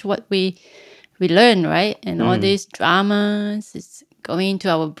watch what we learn, right? And all these dramas, it's going into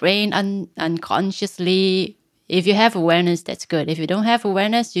our brain unconsciously. If you have awareness, that's good. If you don't have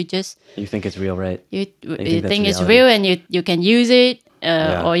awareness, you think it's real, right? you that's think it's reality. real, and you can use it,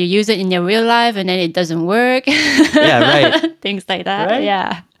 or you use it in your real life, and then it doesn't work. Yeah, right. Things like that. Right?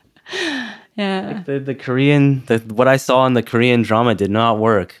 Yeah. Yeah. The Korean, what I saw in the Korean drama did not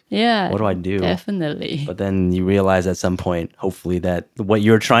work. Yeah. What do I do? Definitely. But then you realize at some point, hopefully, that what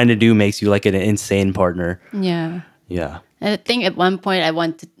you're trying to do makes you like an insane partner. Yeah. Yeah. And I think at one point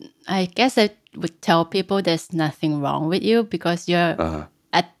I guess I would tell people there's nothing wrong with you, because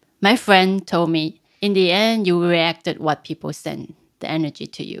my friend told me, in the end, you reacted what people send the energy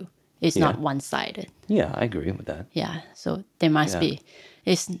to you. It's not one-sided. Yeah, I agree with that. Yeah. So there must Yeah. be.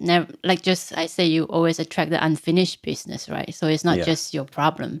 It's never like, just I say, you always attract the unfinished business, right? So it's not Yeah. just your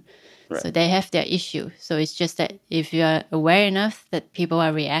problem. Right. So they have their issue. So it's just that if you are aware enough that people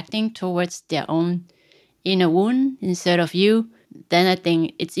are reacting towards their own inner wound instead of you, then I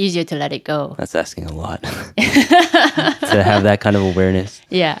think it's easier to let it go. That's asking a lot. To have that kind of awareness.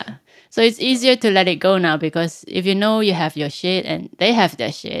 Yeah. So it's easier to let it go now, because if you know you have your shit and they have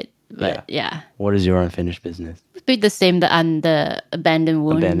their shit, but yeah. What is your unfinished business? It's be the same, the abandoned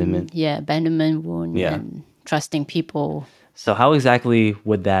wound. Abandonment. Yeah, abandonment wound, Yeah. and trusting people. So how exactly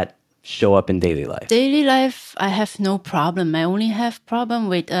would that show up in daily life? Daily life, I have no problem. I only have problem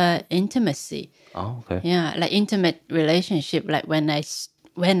with intimacy. Oh, okay. Yeah, like intimate relationship. Like when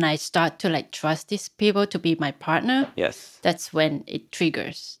I start to like trust these people to be my partner, Yes. that's when it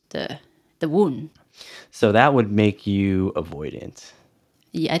triggers the wound. So that would make you avoidant.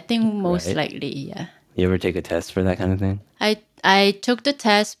 Yeah, I think most Right. likely, yeah. You ever take a test for that kind of thing? I took the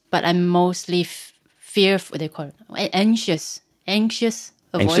test, but I'm mostly fearful. What they call it? Anxious avoidant.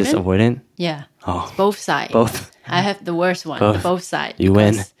 Anxious avoidant? Yeah. Oh. It's both sides. Both. I have the worst one. Both. Both sides. You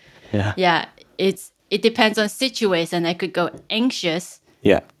win. because- Yeah. Yeah. It depends on situation. I could go anxious,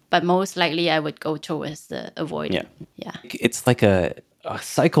 Yeah. but most likely I would go towards the avoidant. Yeah. It's like a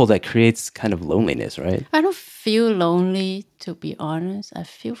cycle that creates kind of loneliness, right? I don't feel lonely, to be honest. I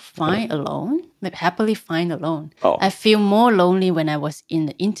feel fine alone. Like happily fine alone. Oh. I feel more lonely when I was in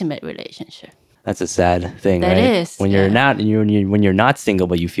an intimate relationship. That's a sad thing, That right? is, When you're yeah. not when you're not single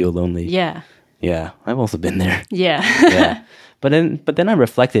but you feel lonely. Yeah. Yeah, I've also been there. Yeah. Yeah. But then I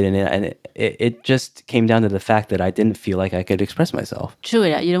reflected in it, and it just came down to the fact that I didn't feel like I could express myself. True,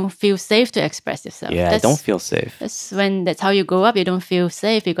 yeah. You don't feel safe to express yourself. Yeah, I don't feel safe. That's how you grow up. You don't feel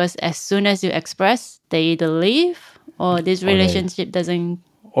safe, because as soon as you express, they either leave or this relationship doesn't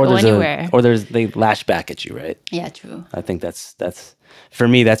go anywhere. They lash back at you, right? Yeah, true. I think that's for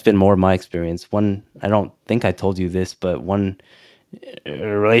me. That's been more my experience. I don't think I told you this, but one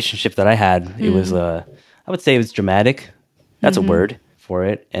relationship that I had, it was I would say it was dramatic. That's a word for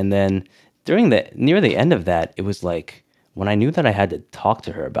it. And then near the end of that, it was like when I knew that I had to talk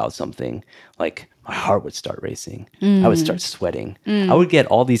to her about something, like my heart would start racing. I would start sweating. I would get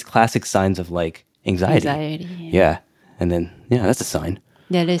all these classic signs of like anxiety. Yeah. And then that's a sign.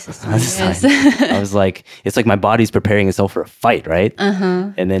 That is a sign. That's a Yes. sign. I was like, it's like my body's preparing itself for a fight, right?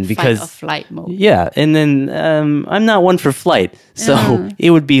 And then because Fight or flight mode. yeah, and then I'm not one for flight, so it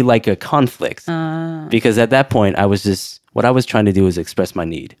would be like a conflict because at that point what I was trying to do was express my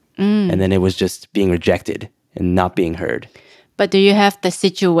need, and then it was just being rejected and not being heard. But do you have the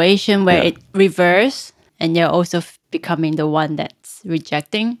situation where Yeah. it reverse and you're also becoming the one that's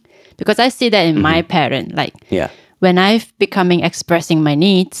rejecting? Because I see that in my parent, like Yeah, when I've becoming expressing my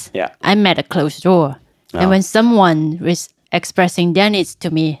needs, Yeah. I'm at a closed door. Oh. And when someone expressing their needs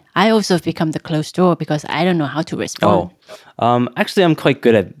to me, I also have become the closed door because I don't know how to respond. Actually, I'm quite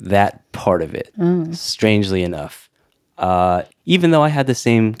good at that part of it, strangely enough. Even though I had the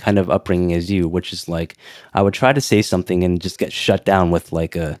same kind of upbringing as you, which is like, I would try to say something and just get shut down with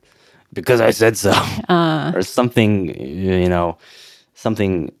like because I said so, or something,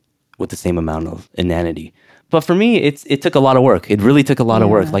 something with the same amount of inanity. But for me, it took a lot of work. It really took a lot of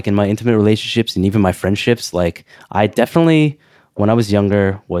work. Like in my intimate relationships and even my friendships, like I definitely, when I was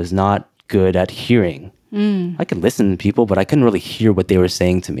younger, was not good at hearing. I could listen to people, but I couldn't really hear what they were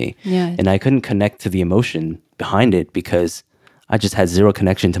saying to me. Yeah. And I couldn't connect to the emotion behind it because I just had zero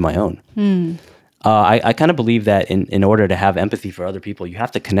connection to my own. I kind of believe that in order to have empathy for other people, you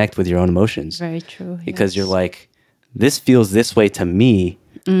have to connect with your own emotions. Very true. Because you're like, this feels this way to me,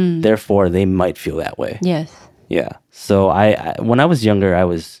 therefore they might feel that way. Yes. Yeah. So I when I was younger, I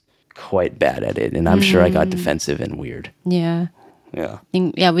was quite bad at it, and I'm sure I got defensive and weird. Yeah. Yeah.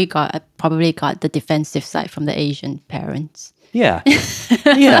 I probably got the defensive side from the Asian parents. Yeah.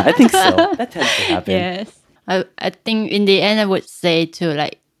 Yeah, I think so. That tends to happen. Yes. I think in the end, I would say to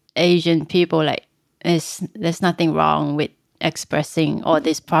like Asian people, like, there's nothing wrong with expressing all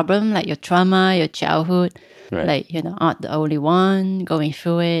this problem, like your trauma, your childhood. Right. Like, you're not the only one going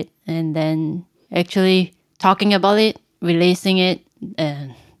through it. And then actually talking about it, releasing it,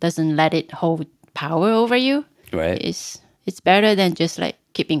 doesn't let it hold power over you. Right. It's better than just like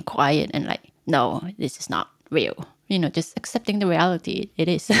keeping quiet and like, no, this is not real. Just accepting the reality. It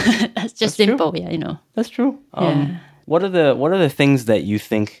is. That's just simple. True. Yeah, That's true. Yeah. What are the things that you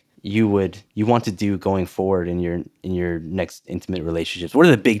think you want to do going forward in your next intimate relationships? What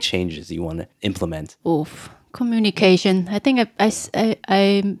are the big changes you want to implement? Oof. Communication. I think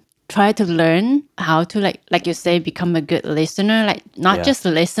I try to learn how to like you say, become a good listener. Like not just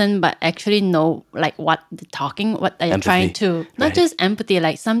listen, but actually know like what they're trying to. Not just empathy.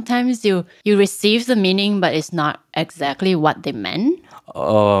 Like sometimes you receive the meaning, but it's not exactly what they meant.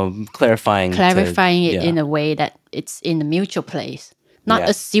 Clarifying it in a way that it's in a mutual place. Not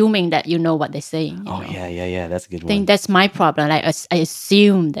assuming that you know what they're saying. Yeah. That's a good I think one. that's my problem. Like I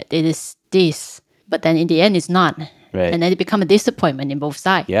assume that it is this, but then in the end, it's not. Right. And then it becomes a disappointment in both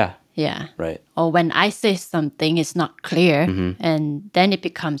sides. Yeah. Yeah. Right. Or when I say something, it's not clear, and then it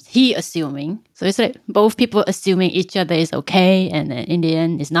becomes he assuming. So it's like both people assuming each other is okay, and then in the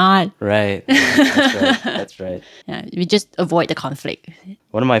end, it's not. Right. That's right. That's right. Yeah, we just avoid the conflict.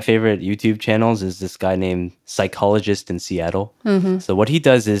 One of my favorite YouTube channels is this guy named Psychologist in Seattle. So what he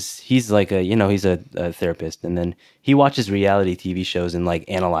does is he's like he's a therapist, and then he watches reality TV shows and like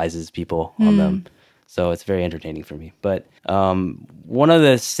analyzes people on them. So it's very entertaining for me. But one of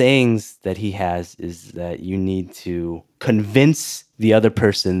the sayings that he has is that you need to convince the other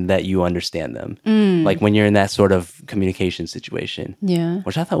person that you understand them. Like when you're in that sort of communication situation. Yeah.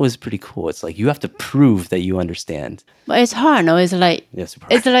 Which I thought was pretty cool. It's like you have to prove that you understand. But it's hard, no? It's like Super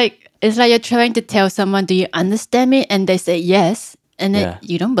hard. it's like you're trying to tell someone, do you understand me? And they say yes. And then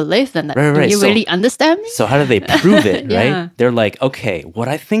you don't believe them. Right. Do you really understand me? So how do they prove it, right? Yeah. They're like, okay, what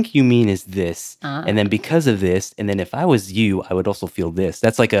I think you mean is this. And then because of this, and then if I was you, I would also feel this.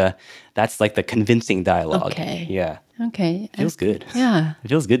 That's like the convincing dialogue. Okay. Yeah. Okay. Feels good. Yeah. It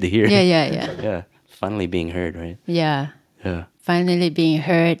feels good to hear. Yeah. Yeah. Finally being heard, right? Yeah. Yeah. Finally being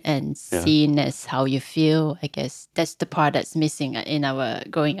heard and seen as how you feel. I guess that's the part that's missing in our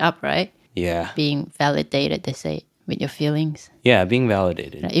growing up, right? Yeah. Being validated, they say, with your feelings. Yeah, being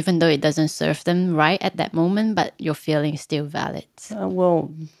validated. Like, even though it doesn't serve them right at that moment, but your feelings still valid.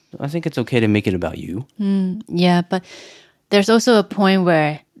 Well, I think it's okay to make it about you. Yeah, but there's also a point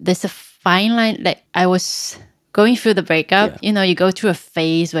where there's a fine line. Like I was going through the breakup, you go through a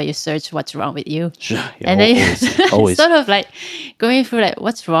phase where you search what's wrong with you. Yeah, And then always. sort of like going through like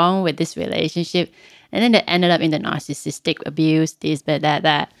what's wrong with this relationship. And then they ended up in the narcissistic abuse, this,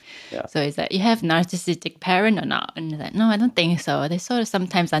 that. Yeah. So it's like, you have narcissistic parent or not? And it's like, no, I don't think so. They sort of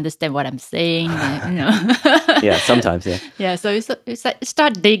sometimes understand what I'm saying. Yeah, sometimes, yeah. Yeah, so it's like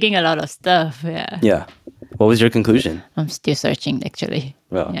start digging a lot of stuff. Yeah. Yeah. What was your conclusion? I'm still searching, actually.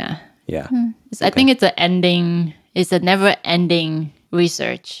 Well, Yeah. yeah. I think it's a never-ending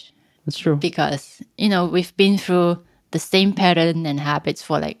research. That's true. Because, we've been through the same pattern and habits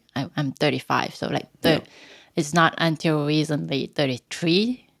for like, I'm 35. So like, it's not until recently,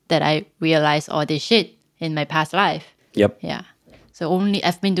 33, that I realized all this shit in my past life. Yep. Yeah. So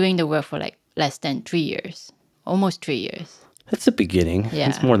I've been doing the work for like less than 3 years. Almost 3 years. That's a beginning. Yeah.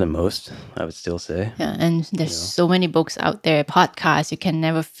 It's more than most, I would still say. Yeah, and there's so many books out there, podcasts, you can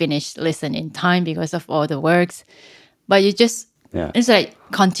never listen in time because of all the works. But you just, it's like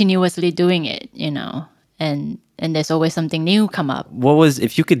continuously doing it, and and there's always something new come up. What was,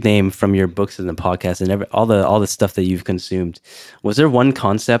 if you could name from your books and the podcast and all the stuff that you've consumed, was there one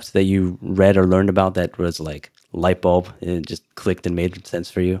concept that you read or learned about that was like light bulb and it just clicked and made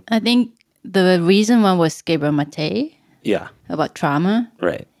sense for you? I think the reason one was Gabriel Maté Yeah. about trauma.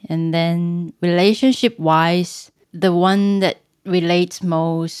 Right. And then relationship-wise, the one that relates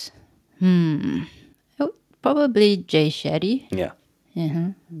most, probably Jay Shetty. Yeah. Uh-huh.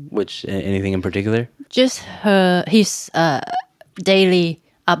 Which, anything in particular? Just his daily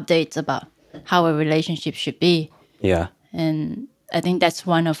updates about how a relationship should be. Yeah. And I think that's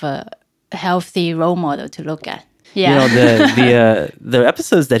one of a healthy role model to look at. Yeah. You know, the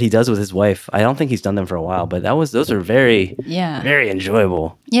episodes that he does with his wife, I don't think he's done them for a while, but those are very, very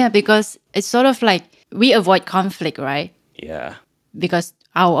enjoyable. Yeah, because it's sort of like we avoid conflict, right? Yeah. Because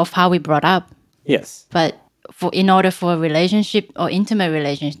of how we brought up. Yes. But in order for a relationship or intimate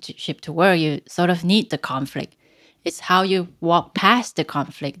relationship to work, you sort of need the conflict. It's how you walk past the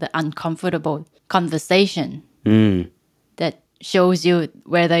conflict, the uncomfortable conversation that shows you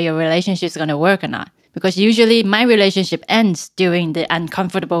whether your relationship is going to work or not. Because usually my relationship ends during the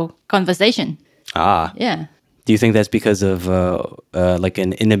uncomfortable conversation. Ah. Yeah. Do you think that's because of like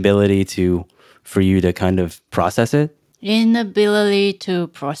an inability for you to kind of process it? Inability to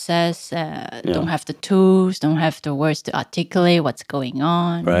process, don't have the tools, don't have the words to articulate what's going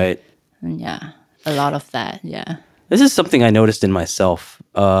on. Right. And yeah, a lot of that, yeah. This is something I noticed in myself.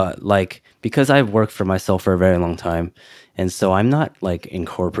 Like, because I've worked for myself for a very long time, and so I'm not like in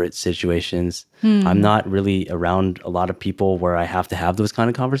corporate situations. I'm not really around a lot of people where I have to have those kind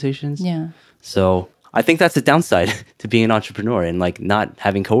of conversations. Yeah. So I think that's the downside to being an entrepreneur and like not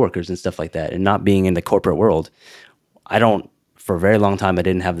having coworkers and stuff like that and not being in the corporate world. For a very long time, I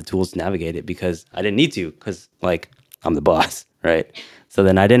didn't have the tools to navigate it because I didn't need to because like I'm the boss, right? So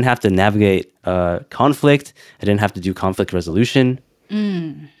then I didn't have to navigate conflict. I didn't have to do conflict resolution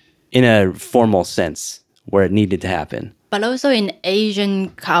in a formal sense where it needed to happen. But also in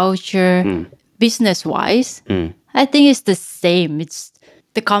Asian culture, business-wise, I think it's the same. It's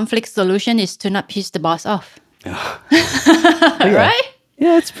the conflict solution is to not piss the boss off. Right?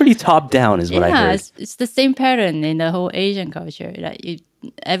 Yeah, it's pretty top down is what I heard. It's the same pattern in the whole Asian culture. Like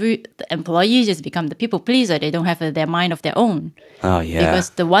the employees just become the people pleaser. They don't have their mind of their own. Oh, yeah. Because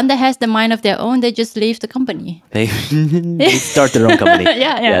the one that has the mind of their own, they just leave the company. They start their own company.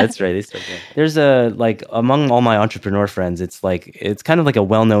 Yeah, that's right. They start there. There's like among all my entrepreneur friends, it's kind of like a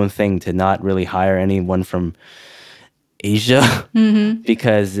well-known thing to not really hire anyone from Asia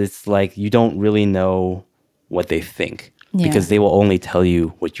because it's like you don't really know what they think because they will only tell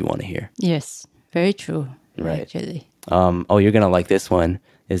you what you want to hear. Yes, very true. Right. Actually. You're gonna like this one.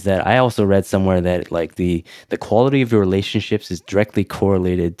 Is that I also read somewhere that like the quality of your relationships is directly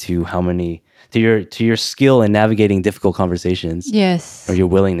correlated to to your skill in navigating difficult conversations. Yes. Or your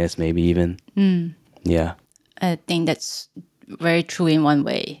willingness, maybe even. Yeah. I think that's very true in one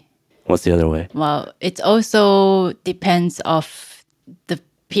way. What's the other way? Well, it also depends of the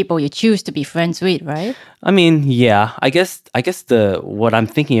people you choose to be friends with, right? I mean, yeah. I guess what I'm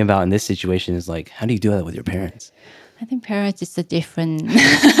thinking about in this situation is like, how do you do that with your parents? I think parents is a different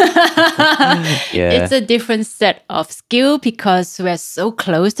Yeah. It's a different set of skill because we're so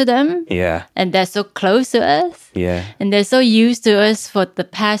close to them. Yeah. And they're so close to us. Yeah. And they're so used to us for the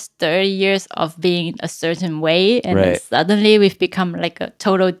past 30 years of being a certain way. And then suddenly we've become like a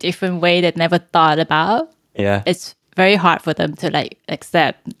total different way that never thought about. Yeah. It's very hard for them to like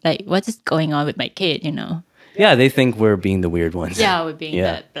accept like what is going on with my kid, you know? Yeah, they think we're being the weird ones. Yeah, we're being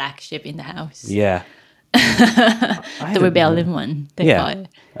the black sheep in the house. Yeah. The rebellion one. They call it.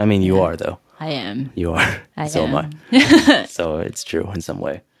 I mean, you are though. I am. You are. So am. am I. So it's true in some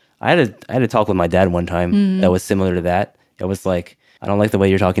way. I had a talk with my dad one time that was similar to that. It was like, I don't like the way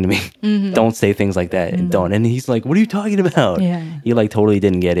you're talking to me. Don't say things like that. And don't. And he's like, what are you talking about? Yeah. He like totally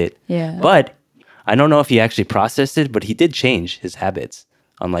didn't get it. Yeah. But I don't know if he actually processed it, but he did change his habits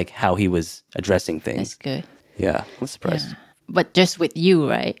on like how he was addressing things. That's good. Yeah. I'm surprised. Yeah. But just with you,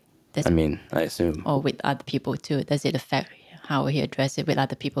 right? I mean, I assume. Or with other people too. Does it affect how he addresses it with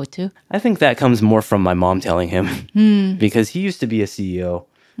other people too? I think that comes more from my mom telling him because he used to be a CEO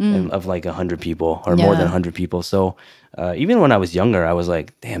of like 100 people or more than 100 people. So even when I was younger, I was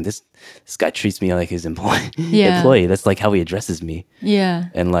like, damn, this guy treats me like his employee. That's like how he addresses me. Yeah.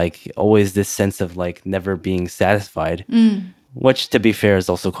 And like always this sense of like never being satisfied, which to be fair is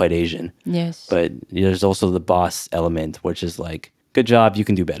also quite Asian. Yes. But there's also the boss element, which is like good job, you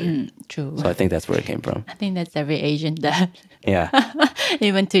can do better. True. So I think that's where it came from. I think that's every Asian dad, Yeah.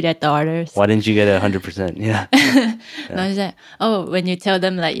 even to their daughters. Why didn't you get 100%? Yeah. No, it's like, when you tell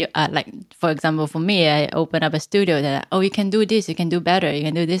them like for example, for me, I open up a studio that you can do this, you can do better, you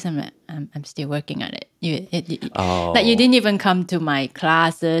can do this. I'm like, I'm still working on it. Like you didn't even come to my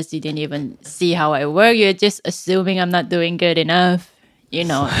classes, you didn't even see how I work. You're just assuming I'm not doing good enough.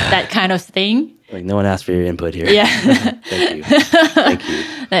 That kind of thing. Like no one asked for your input here. Yeah. Thank you. Thank you.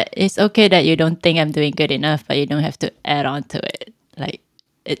 It's okay that you don't think I'm doing good enough, but you don't have to add on to it. Like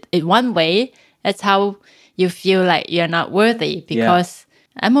in one way, that's how you feel like you're not worthy because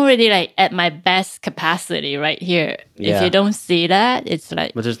I'm already like at my best capacity right here. Yeah. If you don't see that, it's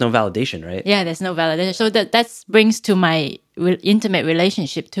like, But there's no validation, right? yeah, there's no validation. So that brings to my intimate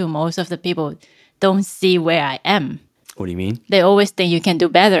relationship too. Most of the people don't see where I am. What do you mean? They always think you can do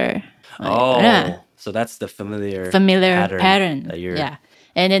better. So that's the familiar pattern. that you're... Yeah.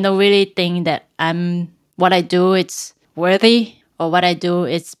 And they don't really think that what I do, it's worthy, or what I do,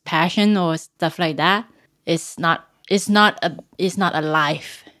 it's passion or stuff like that. It's not a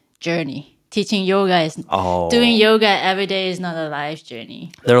life journey. Teaching yoga is doing yoga every day is not a life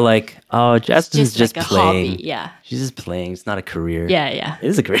journey. They're like, oh, Jaszmine's just like a playing. hobby, yeah. She's just playing. It's not a career. Yeah. It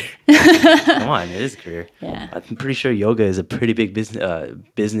is a career. Come on, it is a career. Yeah. I'm pretty sure yoga is a pretty big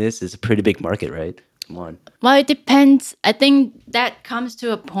business. It's a pretty big market, right? Come on. Well, it depends. I think that comes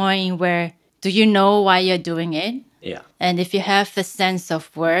to a point where do you know why you're doing it? Yeah. And if you have the sense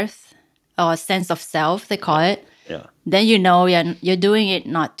of worth or sense of self, they call it, then you know you're doing it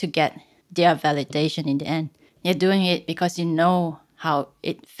not to get their validation in the end. You're doing it because you know how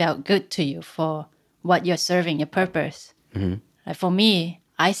it felt good to you for what you're serving, your purpose. Like for me,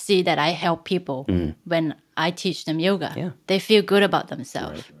 I see that I help people when I teach them yoga. Yeah. They feel good about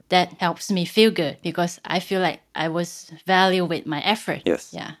themselves. Right. That helps me feel good because I feel like I was valued with my effort.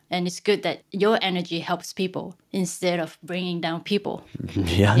 Yes. Yeah. And it's good that your energy helps people instead of bringing down people.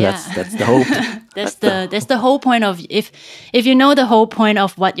 Yeah. That's the hope. That's the whole point of if you know the whole point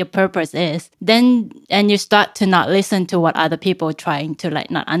of what your purpose is, then and you start to not listen to what other people are trying to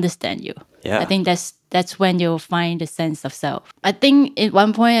like not understand you. Yeah. I think that's when you'll find the sense of self. I think at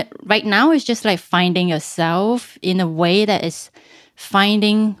one point right now it's just like finding yourself in a way that is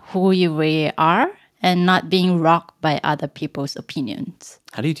finding who you really are and not being rocked by other people's opinions.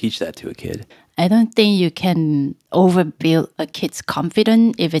 How do you teach that to a kid? I don't think you can overbuild a kid's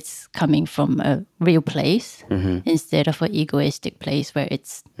confidence if it's coming from a real place instead of an egoistic place where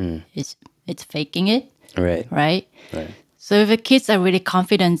it's faking it. Right? So if the kids are really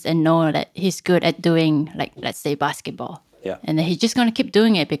confident and know that he's good at doing, like, let's say basketball, and then he's just going to keep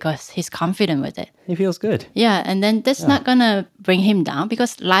doing it because he's confident with it. He feels good. Yeah, and then that's not going to bring him down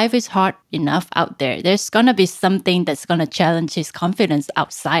because life is hard enough out there. There's going to be something that's going to challenge his confidence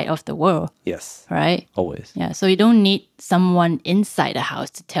outside of the world. Yes. Right? Always. Yeah, so you don't need someone inside the house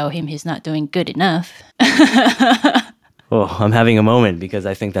to tell him he's not doing good enough. Oh, I'm having a moment because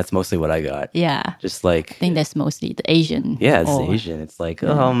I think that's mostly what I got. Yeah. Just like... I think that's mostly the Asian. Yeah, it's the Asian. It's like,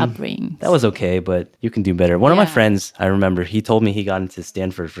 upbringing. That was okay, but you can do better. One of my friends, I remember, he told me he got into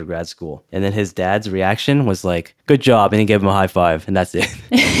Stanford for grad school. And then his dad's reaction was like, good job. And he gave him a high five. And that's it.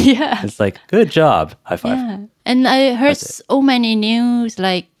 Yeah. It's like, good job. High five. Yeah. And I heard so many news,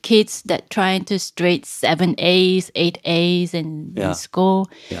 like kids that trying to straight 7 A's, 8 A's in school.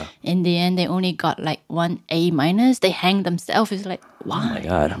 Yeah. In the end, they only got like 1 A minus. They hang themselves. It's like, why? Oh my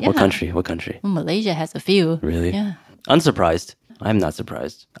God. Yeah. What country? What country? Well, Malaysia has a few. Really? Yeah. Unsurprised. I'm not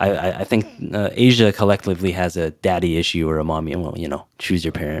surprised. I think Asia collectively has a daddy issue or a mommy. Well, choose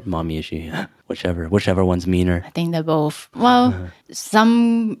your parent, mommy issue, whichever one's meaner. I think they're both. Well,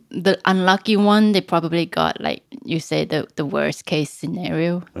 the unlucky one, they probably got like you say the worst case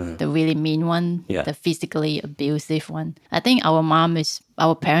scenario, the really mean one, the physically abusive one. I think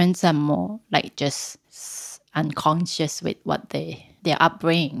our parents are more like just unconscious with what their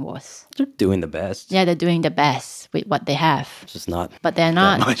upbringing was. They're doing the best. Yeah, they're doing the best with what they have. It's just not. But they're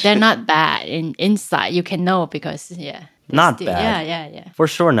not. They're not bad inside. You can know because not bad. Yeah. For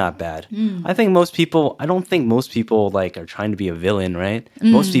sure, not bad. I think most people. I don't think most people like are trying to be a villain, right?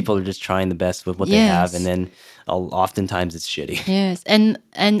 Most people are just trying the best with what they have, and then oftentimes it's shitty. Yes, and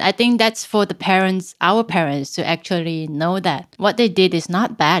I think that's for the parents, our parents, to actually know that what they did is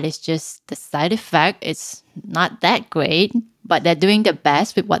not bad. It's just the side effect. It's not that great, but they're doing the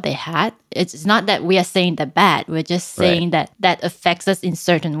best with what they had. It's not that we are saying they're bad. We're just saying that affects us in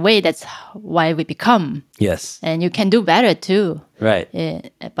certain way. That's why we become. Yes. And you can do better too. Right.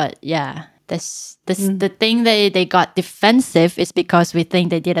 But the thing that they got defensive is because we think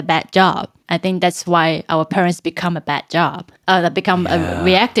they did a bad job. I think that's why our parents become a bad job. Become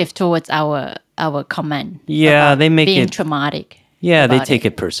reactive towards our comment. Yeah, they make being it traumatic. Yeah, they take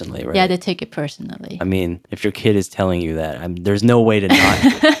it personally, right? Yeah, they take it personally. I mean, if your kid is telling you that, there's no way to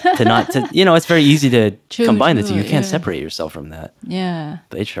not it's very easy to combine the two. You can't separate yourself from that. Yeah.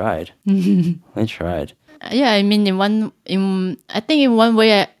 They tried. They tried. Yeah, I mean, I think in one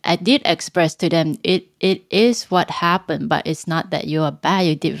way I did express to them, it is what happened, but it's not that you are bad.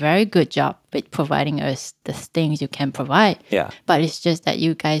 You did very good job with providing us the things you can provide. Yeah. But it's just that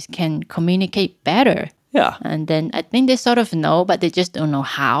you guys can communicate better. Yeah. And then I think they sort of know, but they just don't know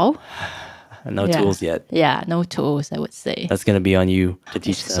how. No tools yet. Yeah, no tools, I would say. That's going to be on you to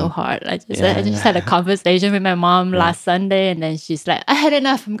teach them. So hard. I just had a conversation with my mom last Sunday, and then she's like, I had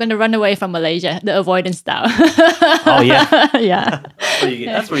enough. I'm going to run away from Malaysia, the avoidance style. Oh, yeah? Yeah.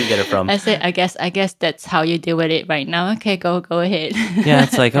 That's where you get it from. I said, I guess that's how you deal with it right now. Okay, go ahead. Yeah,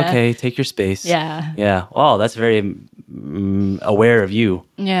 it's like, okay, take your space. Yeah. Yeah. Oh, that's very aware of you.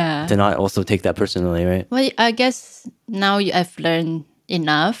 Yeah. To not also take that personally, right? Well, I guess now I've learned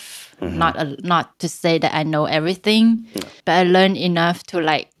enough. Not to say that I know everything, but I learned enough to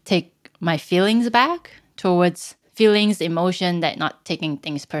like take my feelings back towards feelings, emotion, that not taking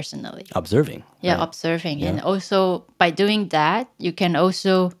things personally. Observing. Yeah, right? observing. Yeah. And also by doing that, you can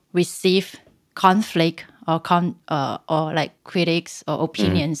also receive conflict or like critics or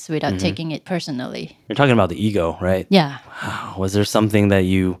opinions without taking it personally. You're talking about the ego, right? Yeah. Was there something that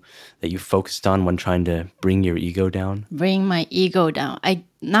you focused on when trying to bring your ego down? Bring my ego down.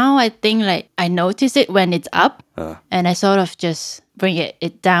 I think like I notice it when it's up, and I sort of just bring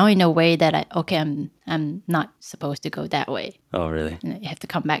it down in a way that I'm not supposed to go that way. Oh, really? You have to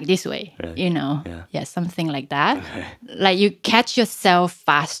come back this way. Really? Yeah, something like that. Like you catch yourself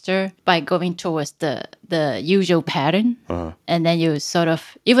faster by going towards the usual pattern, and then you sort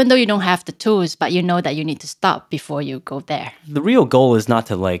of, even though you don't have the tools, but you know that you need to stop before you go there. The real goal is not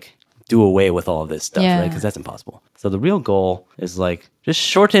to like do away with all of this stuff, right? Because that's impossible. So the real goal is like just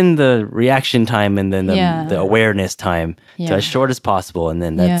shorten the reaction time and then the awareness time to as short as possible, and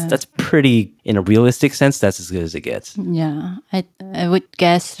then that's pretty, in a realistic sense, that's as good as it gets. Yeah, I would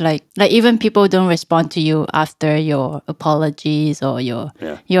guess like even people don't respond to you after your apologies or your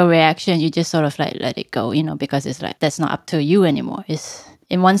reaction, you just sort of like let it go, because it's like that's not up to you anymore. It's,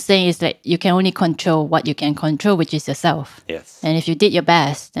 in one saying, it's like you can only control what you can control, which is yourself. Yes. And if you did your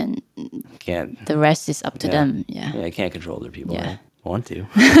best, then can't. The rest is up to them. Yeah. Yeah, I can't control other people. Yeah. Right? Want to?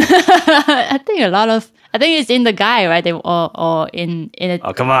 I think it's in the guy, right? Or in it.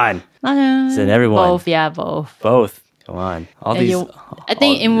 Oh, come on! It's in everyone. Both, yeah, both. Both. Come on. All and these. I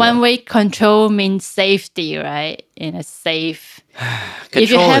think in one way, control means safety, right? In a safe. If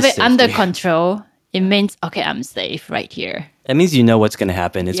you have it under control, it means okay, I'm safe right here. That means you know what's going to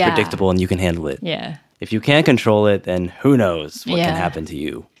happen. It's predictable and you can handle it. Yeah. If you can't control it, then who knows what can happen to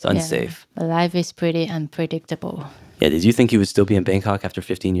you. It's unsafe. Yeah. Life is pretty unpredictable. Yeah, did you think you would still be in Bangkok after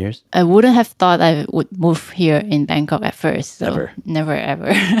 15 years? I wouldn't have thought I would move here in Bangkok at first. So Never,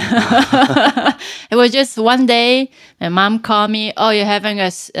 ever. It was just one day, my mom called me, oh, you're having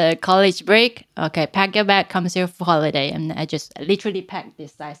a college break? Okay, pack your bag, come here for holiday. And I just literally packed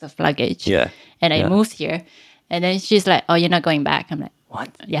this size of luggage. Yeah. And I moved here. And then she's like, oh, you're not going back. I'm like, what?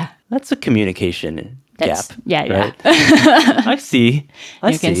 Yeah. That's a communication gap. Yeah, right? I see.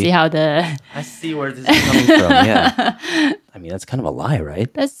 You can see how I see where this is coming from. Yeah. I mean, that's kind of a lie, right?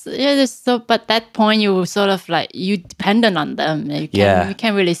 But that point, you sort of like, you dependent on them. You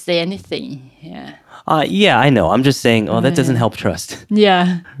can't really say anything. Yeah. Yeah, I know. I'm just saying, that doesn't help trust.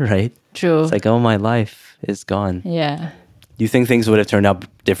 Yeah. Right? True. It's like, my life is gone. Yeah. Do you think things would have turned out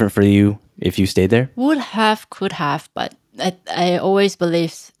different for you if you stayed there? Would have, could have, but I always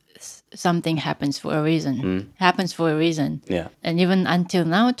believe something happens for a reason. Happens for a reason. Yeah. And even until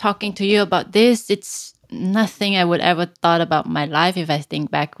now, talking to you about this, it's nothing I would ever thought about my life if I think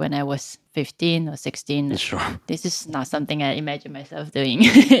back when I was 15 or 16. Sure. This is not something I imagine myself doing.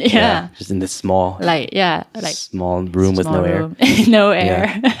 Yeah. Just in this small small room with no air. No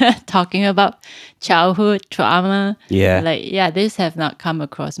air. Talking about childhood trauma. Yeah. This have not come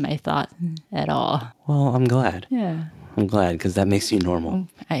across my thought at all. Well, I'm glad. Yeah. I'm glad because that makes you normal.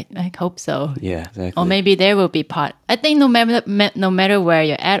 I hope so. Yeah, exactly. Or maybe there will be part. I think no matter where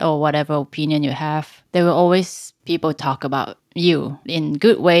you're at or whatever opinion you have, there will always people talk about you in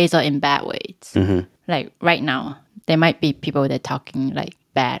good ways or in bad ways. Mm-hmm. Like right now, there might be people that are talking like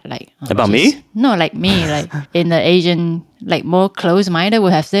bad, like about me. No, like me, like in the Asian, like more close-minded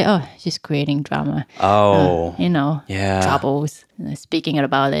would have said, "Oh, she's creating drama." Oh, troubles. Speaking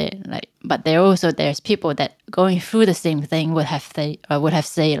about it, but But there's people that going through the same thing would have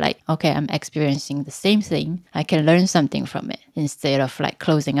say like, okay, I'm experiencing the same thing. I can learn something from it instead of like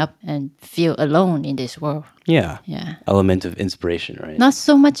closing up and feel alone in this world. Yeah. Yeah. Element of inspiration, right? Not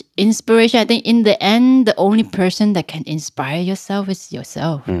so much inspiration. I think in the end, the only person that can inspire yourself is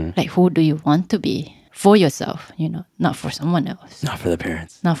yourself. Like, who do you want to be? For yourself, not for someone else. Not for the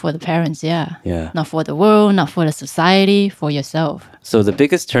parents. Not for the parents, yeah. Yeah. Not for the world, not for the society, for yourself. So the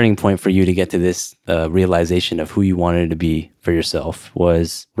biggest turning point for you to get to this realization of who you wanted to be for yourself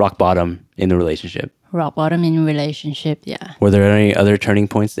was rock bottom in the relationship. Rock bottom in relationship, yeah. Were there any other turning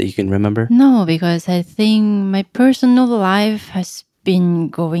points that you can remember? No, because I think my personal life has been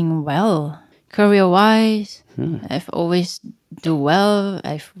going well. Career-wise, I've always do well.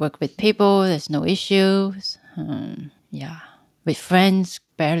 I've worked with people. There's no issues. Yeah. With friends,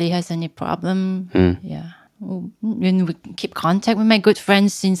 barely has any problem. Yeah. When we keep contact with my good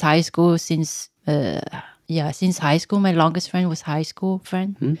friends since high school, since high school. My longest friend was high school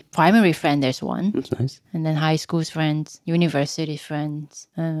friend. Primary friend, there's one. That's nice. And then high school's friends, university friends.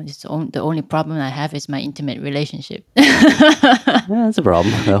 The only problem I have is my intimate relationship. Yeah, that's a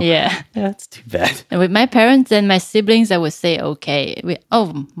problem. though. Yeah. That's too bad. And with my parents and my siblings, I would say okay.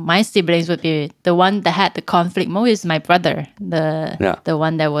 My siblings would be the one that had the conflict most is my brother. The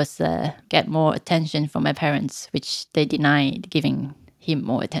one that was get more attention from my parents, which they denied giving him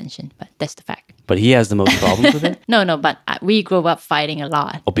more attention. But that's the fact. But he has the most problems with it? No, but we grew up fighting a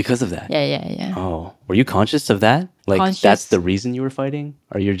lot. Oh, because of that? Yeah. Oh, were you conscious of that? Like, that's the reason you were fighting?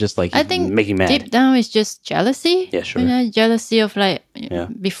 Or you're just like, I think making mad? Deep down, it's just jealousy. Yeah, sure. Jealousy of like,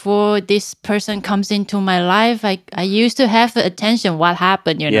 before this person comes into my life, I used to have the attention. What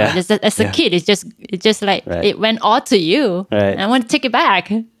happened, Yeah. Just as a kid, it's just like, it went all to you. Right. And I want to take it back.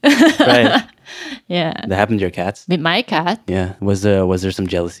 Right. Yeah. That happened to your cats? With my cat. Yeah. Was there some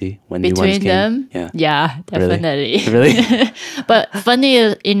jealousy when new ones Between came? them? Yeah. Yeah, definitely. Really? But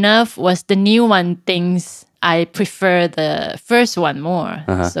funny enough was the new one thinks I prefer the first one more.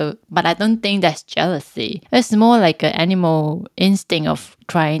 So, but I don't think that's jealousy. It's more like an animal instinct of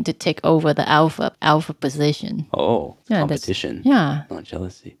trying to take over the alpha position. Oh, Yeah, competition. Yeah. Not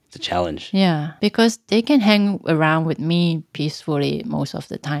jealousy. It's a challenge. Yeah, because they can hang around with me peacefully most of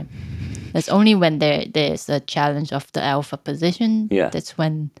the time. That's only when there's a challenge of the alpha position. Yeah. That's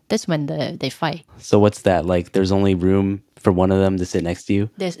when they fight. So what's that? Like, there's only room for one of them to sit next to you?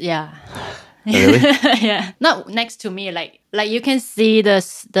 Yeah. Really? Yeah, not next to me. Like you can see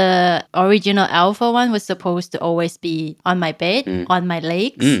the original alpha one was supposed to always be on my bed, on my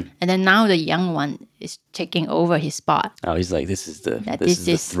legs, and then now the young one is taking over his spot. Oh, he's like, this is the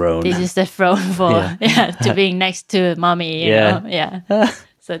throne. This is the throne for to being next to mommy. You know? Yeah.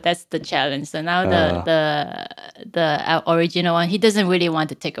 So that's the challenge. So now the original one, he doesn't really want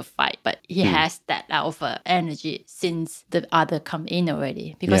to take a fight, but he has that alpha energy since the other come in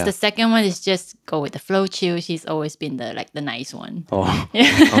already. Because the second one is just go with the flow, chill. She's always been the nice one. Oh,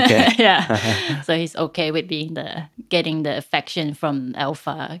 okay. Yeah. So he's okay with getting the affection from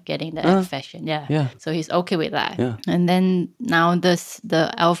alpha, getting the affection. Yeah. Yeah. So he's okay with that. Yeah. And then now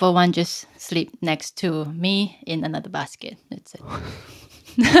the alpha one just sleep next to me in another basket. That's it.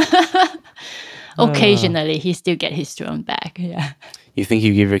 Occasionally, he still get his throne back. Yeah. You think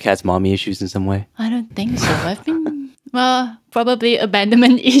you give your cats mommy issues in some way? I don't think so. I've been probably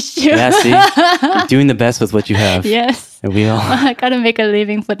abandonment issue. Yeah, see? You're doing the best with what you have. Yes. And we all... I gotta make a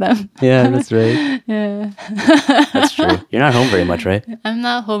living for them. Yeah, that's right. Yeah. That's true. You're not home very much, right? I'm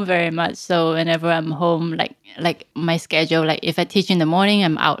not home very much. So whenever I'm home, like my schedule, like if I teach in the morning,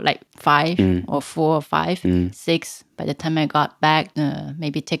 I'm out like 5 or 4 or 5, 6. By the time I got back,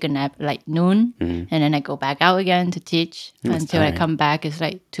 maybe take a nap like noon, and then I go back out again to teach until I come back. It's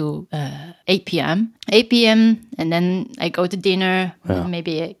like to 8 p.m. 8 p.m. and then I go to dinner. And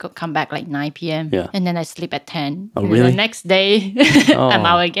maybe I come back like 9 p.m. Yeah. And then I sleep at 10. Oh, and really? The next day, I'm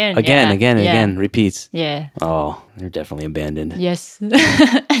out again. Again, repeats. Yeah. Oh, they're definitely abandoned. Yes.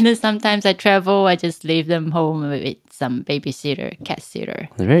 And then sometimes I travel, I just leave them home with some babysitter, cat sitter.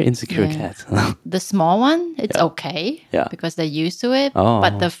 They're very insecure cats. The small one, it's okay. Yeah. Because they're used to it. Oh.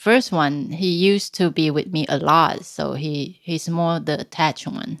 But the first one, he used to be with me a lot. So he's more the attached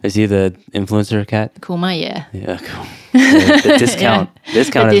one. Is he the influencer cat? Kuma, yeah. Yeah, cool. The discount.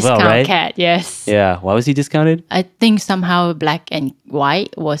 Discount the as well, right? discount cat, yes. Yeah. Why was he discounted? I think somehow black and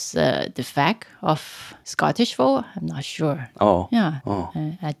white was the fact of Scottish Fold. I'm not sure. Oh. Yeah. Oh.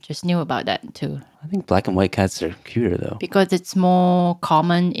 I just knew about that too. I think black and white cats are cuter though. Because it's more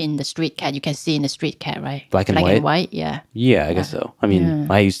common in the street cat. You can see in the street cat, right? Black and white? Yeah. Yeah, I guess so. I mean,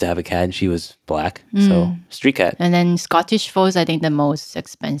 I used to have a cat and she was black. So, street cat. And then Scottish Folds, I think the most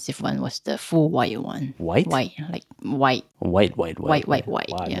expensive one was the full white one. White? White, like white. White. White. Wow,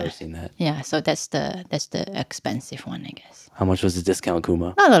 I've Yeah. never seen that. Yeah, so that's the expensive one, I guess. How much was the discount,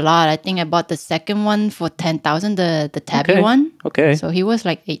 Kuma? Not a lot. I think I bought the second one for 10,000, the tabby Okay. one. Okay. So he was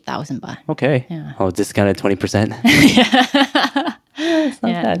like 8,000 baht. Okay. Yeah. Oh, discounted 20%?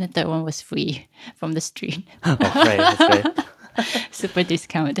 Yeah, the third one was free from the street. Oh, right. That's right. Super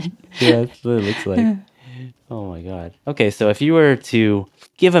discounted. Yeah, that's what it looks like. Oh my God. Okay, so if you were to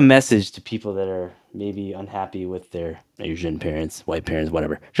give a message to people that are maybe unhappy with their Asian parents, white parents,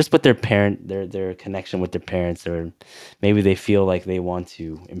 whatever, just with their their connection with their parents, or maybe they feel like they want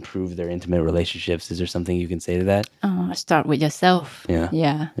to improve their intimate relationships, is there something you can say to that? Start with yourself. Yeah.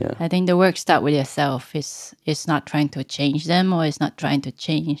 Yeah. I think the work start with yourself. It's not trying to change them, or it's not trying to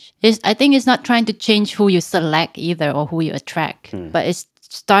change. I think it's not trying to change who you select either, or who you attract, but it's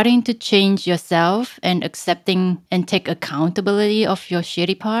starting to change yourself and accepting and take accountability of your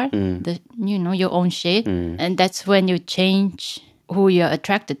shitty part, your own shit. And that's when you change who you're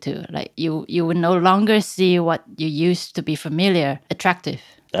attracted to. Like you will no longer see what you used to be familiar, attractive.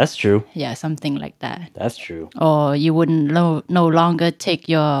 That's true. Yeah, something like that. That's true. Or you wouldn't no longer take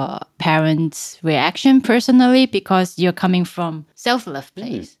your parents' reaction personally because you're coming from self-love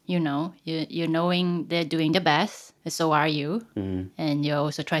place. You're knowing they're doing the best, and so are you. And you're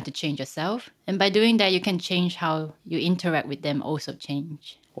also trying to change yourself. And by doing that, you can change how you interact with them, also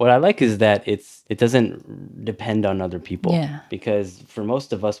change. What I like is that it doesn't depend on other people. Yeah. Because for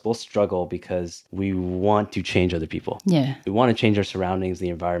most of us, we'll struggle because we want to change other people. Yeah. We want to change our surroundings, the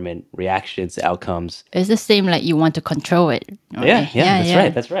environment, reactions, outcomes. It's the same like you want to control it. Right? Yeah,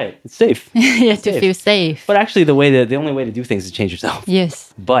 that's right. It's safe. You have to feel safe. But actually, the only way to do things is change yourself.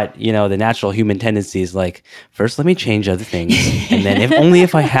 Yes. But, the natural human tendency is like, first let me change other things. And then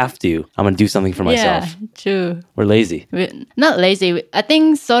if I have to, I'm going to do something for myself. Yeah, true. We're lazy. We're not lazy. I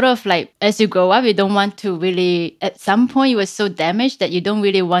think sort of like as you grow up, you don't want to really, at some point you were so damaged that you don't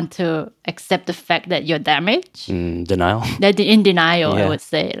really want to accept the fact that you're damaged. Denial? That in denial, Yeah. I would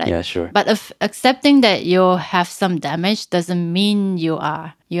say. Like, Yeah, sure. But if accepting that you have some damage doesn't mean you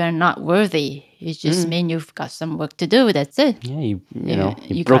are not worthy. It just means you've got some work to do. That's it. Yeah,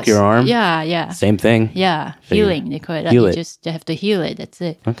 you broke your arm. Yeah. Same thing. Yeah, healing. They call it that. Heal You it. just have to heal it. That's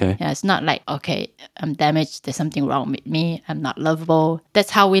it. Okay. Yeah, it's not like, okay, I'm damaged. There's something wrong with me. I'm not lovable.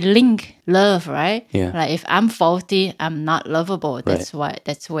 That's how we link love, right? Yeah. Like if I'm faulty, I'm not lovable. That's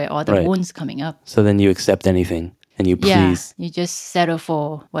where all the Right. wounds coming up. So then you accept anything and you please. Yeah, you just settle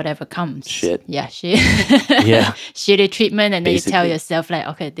for whatever comes. Shit. Yeah, shit. Yeah. Shitty treatment, and then you tell Basically. yourself like,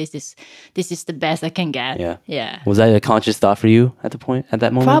 okay, this is the best I can get. Yeah. Yeah. Was that a conscious thought for you at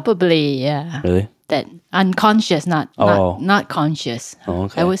that moment? Probably, yeah. Really? That unconscious, not conscious. Oh,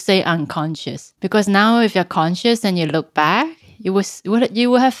 okay. I would say unconscious, because now if you're conscious and you look back, you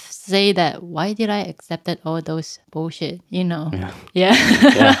will have say that why did I accepted all those bullshit? Yeah. Yeah,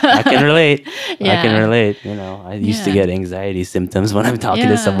 I can relate. Yeah. I can relate. I used to Yeah. get anxiety symptoms when I'm talking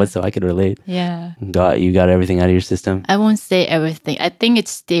to Yeah. someone, so I can relate. Yeah. You got everything out of your system? I won't say everything. I think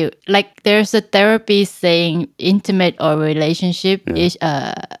it's still like there's a therapy saying intimate or relationship is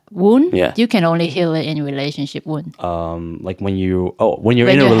a wound. Yeah. You can only heal it in relationship wound. Like when you're When in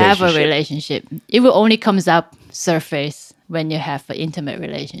a you relationship. have a relationship, it will only comes up surface when you have an intimate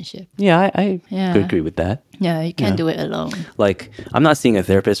relationship. Yeah, I Yeah. could agree with that. Yeah, you can't do it alone. Like, I'm not seeing a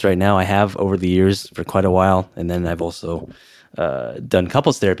therapist right now. I have over the years for quite a while. And then I've also done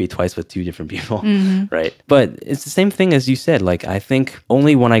couples therapy twice with two different people, right? But it's the same thing as you said. Like, I think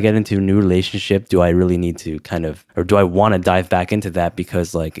only when I get into a new relationship do I really need to or do I want to dive back into that,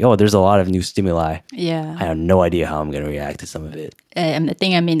 because like, there's a lot of new stimuli. Yeah. I have no idea how I'm going to react to some of it. I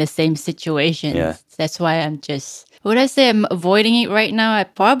think I'm in the same situation. Yeah. That's why would I say I'm avoiding it right now? I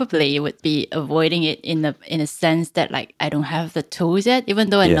probably would be avoiding it in a sense that like I don't have the tools yet, even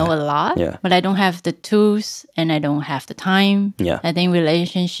though I know a lot. Yeah. But I don't have the tools and I don't have the time. Yeah. I think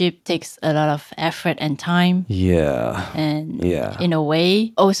relationship takes a lot of effort and time. Yeah. And Yeah. in a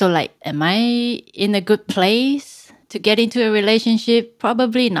way, also like, am I in a good place to get into a relationship?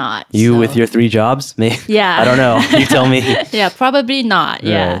 Probably not. You So- with your 3 jobs? Maybe. Yeah. I don't know. You tell me. Yeah, probably not.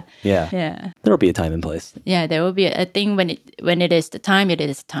 Yeah. Right. Yeah. Yeah. There'll be a time and place. Yeah, there will be a thing when it is the time, it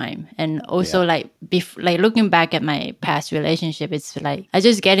is time. And also like looking back at my past relationship, it's like I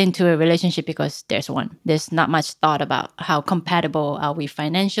just get into a relationship because there's one. There's not much thought about how compatible are we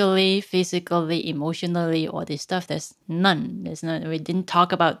financially, physically, emotionally, all this stuff. There's none. We didn't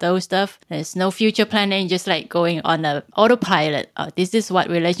talk about those stuff. There's no future planning, just like going on a autopilot. This is what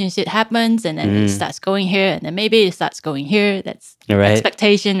relationship happens, and then it starts going here, and then maybe it starts going here. That's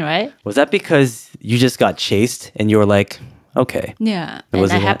expectation, right? Was that because you just got chased and you were like, okay. Yeah.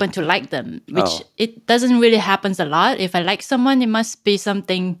 And I happen to like them, which it doesn't really happen a lot. If I like someone, it must be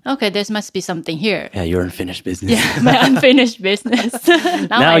something, there must be something here. Yeah, your unfinished business. Yeah, my unfinished business.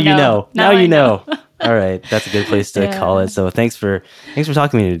 Now you know. Now you know. All right. That's a good place to call it. So thanks for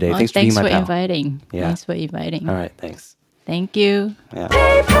talking to me today. Thanks for being my pal. Inviting. Yeah. Thanks for inviting. All right. Thanks. Thank you. Yeah.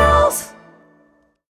 Hey, pals!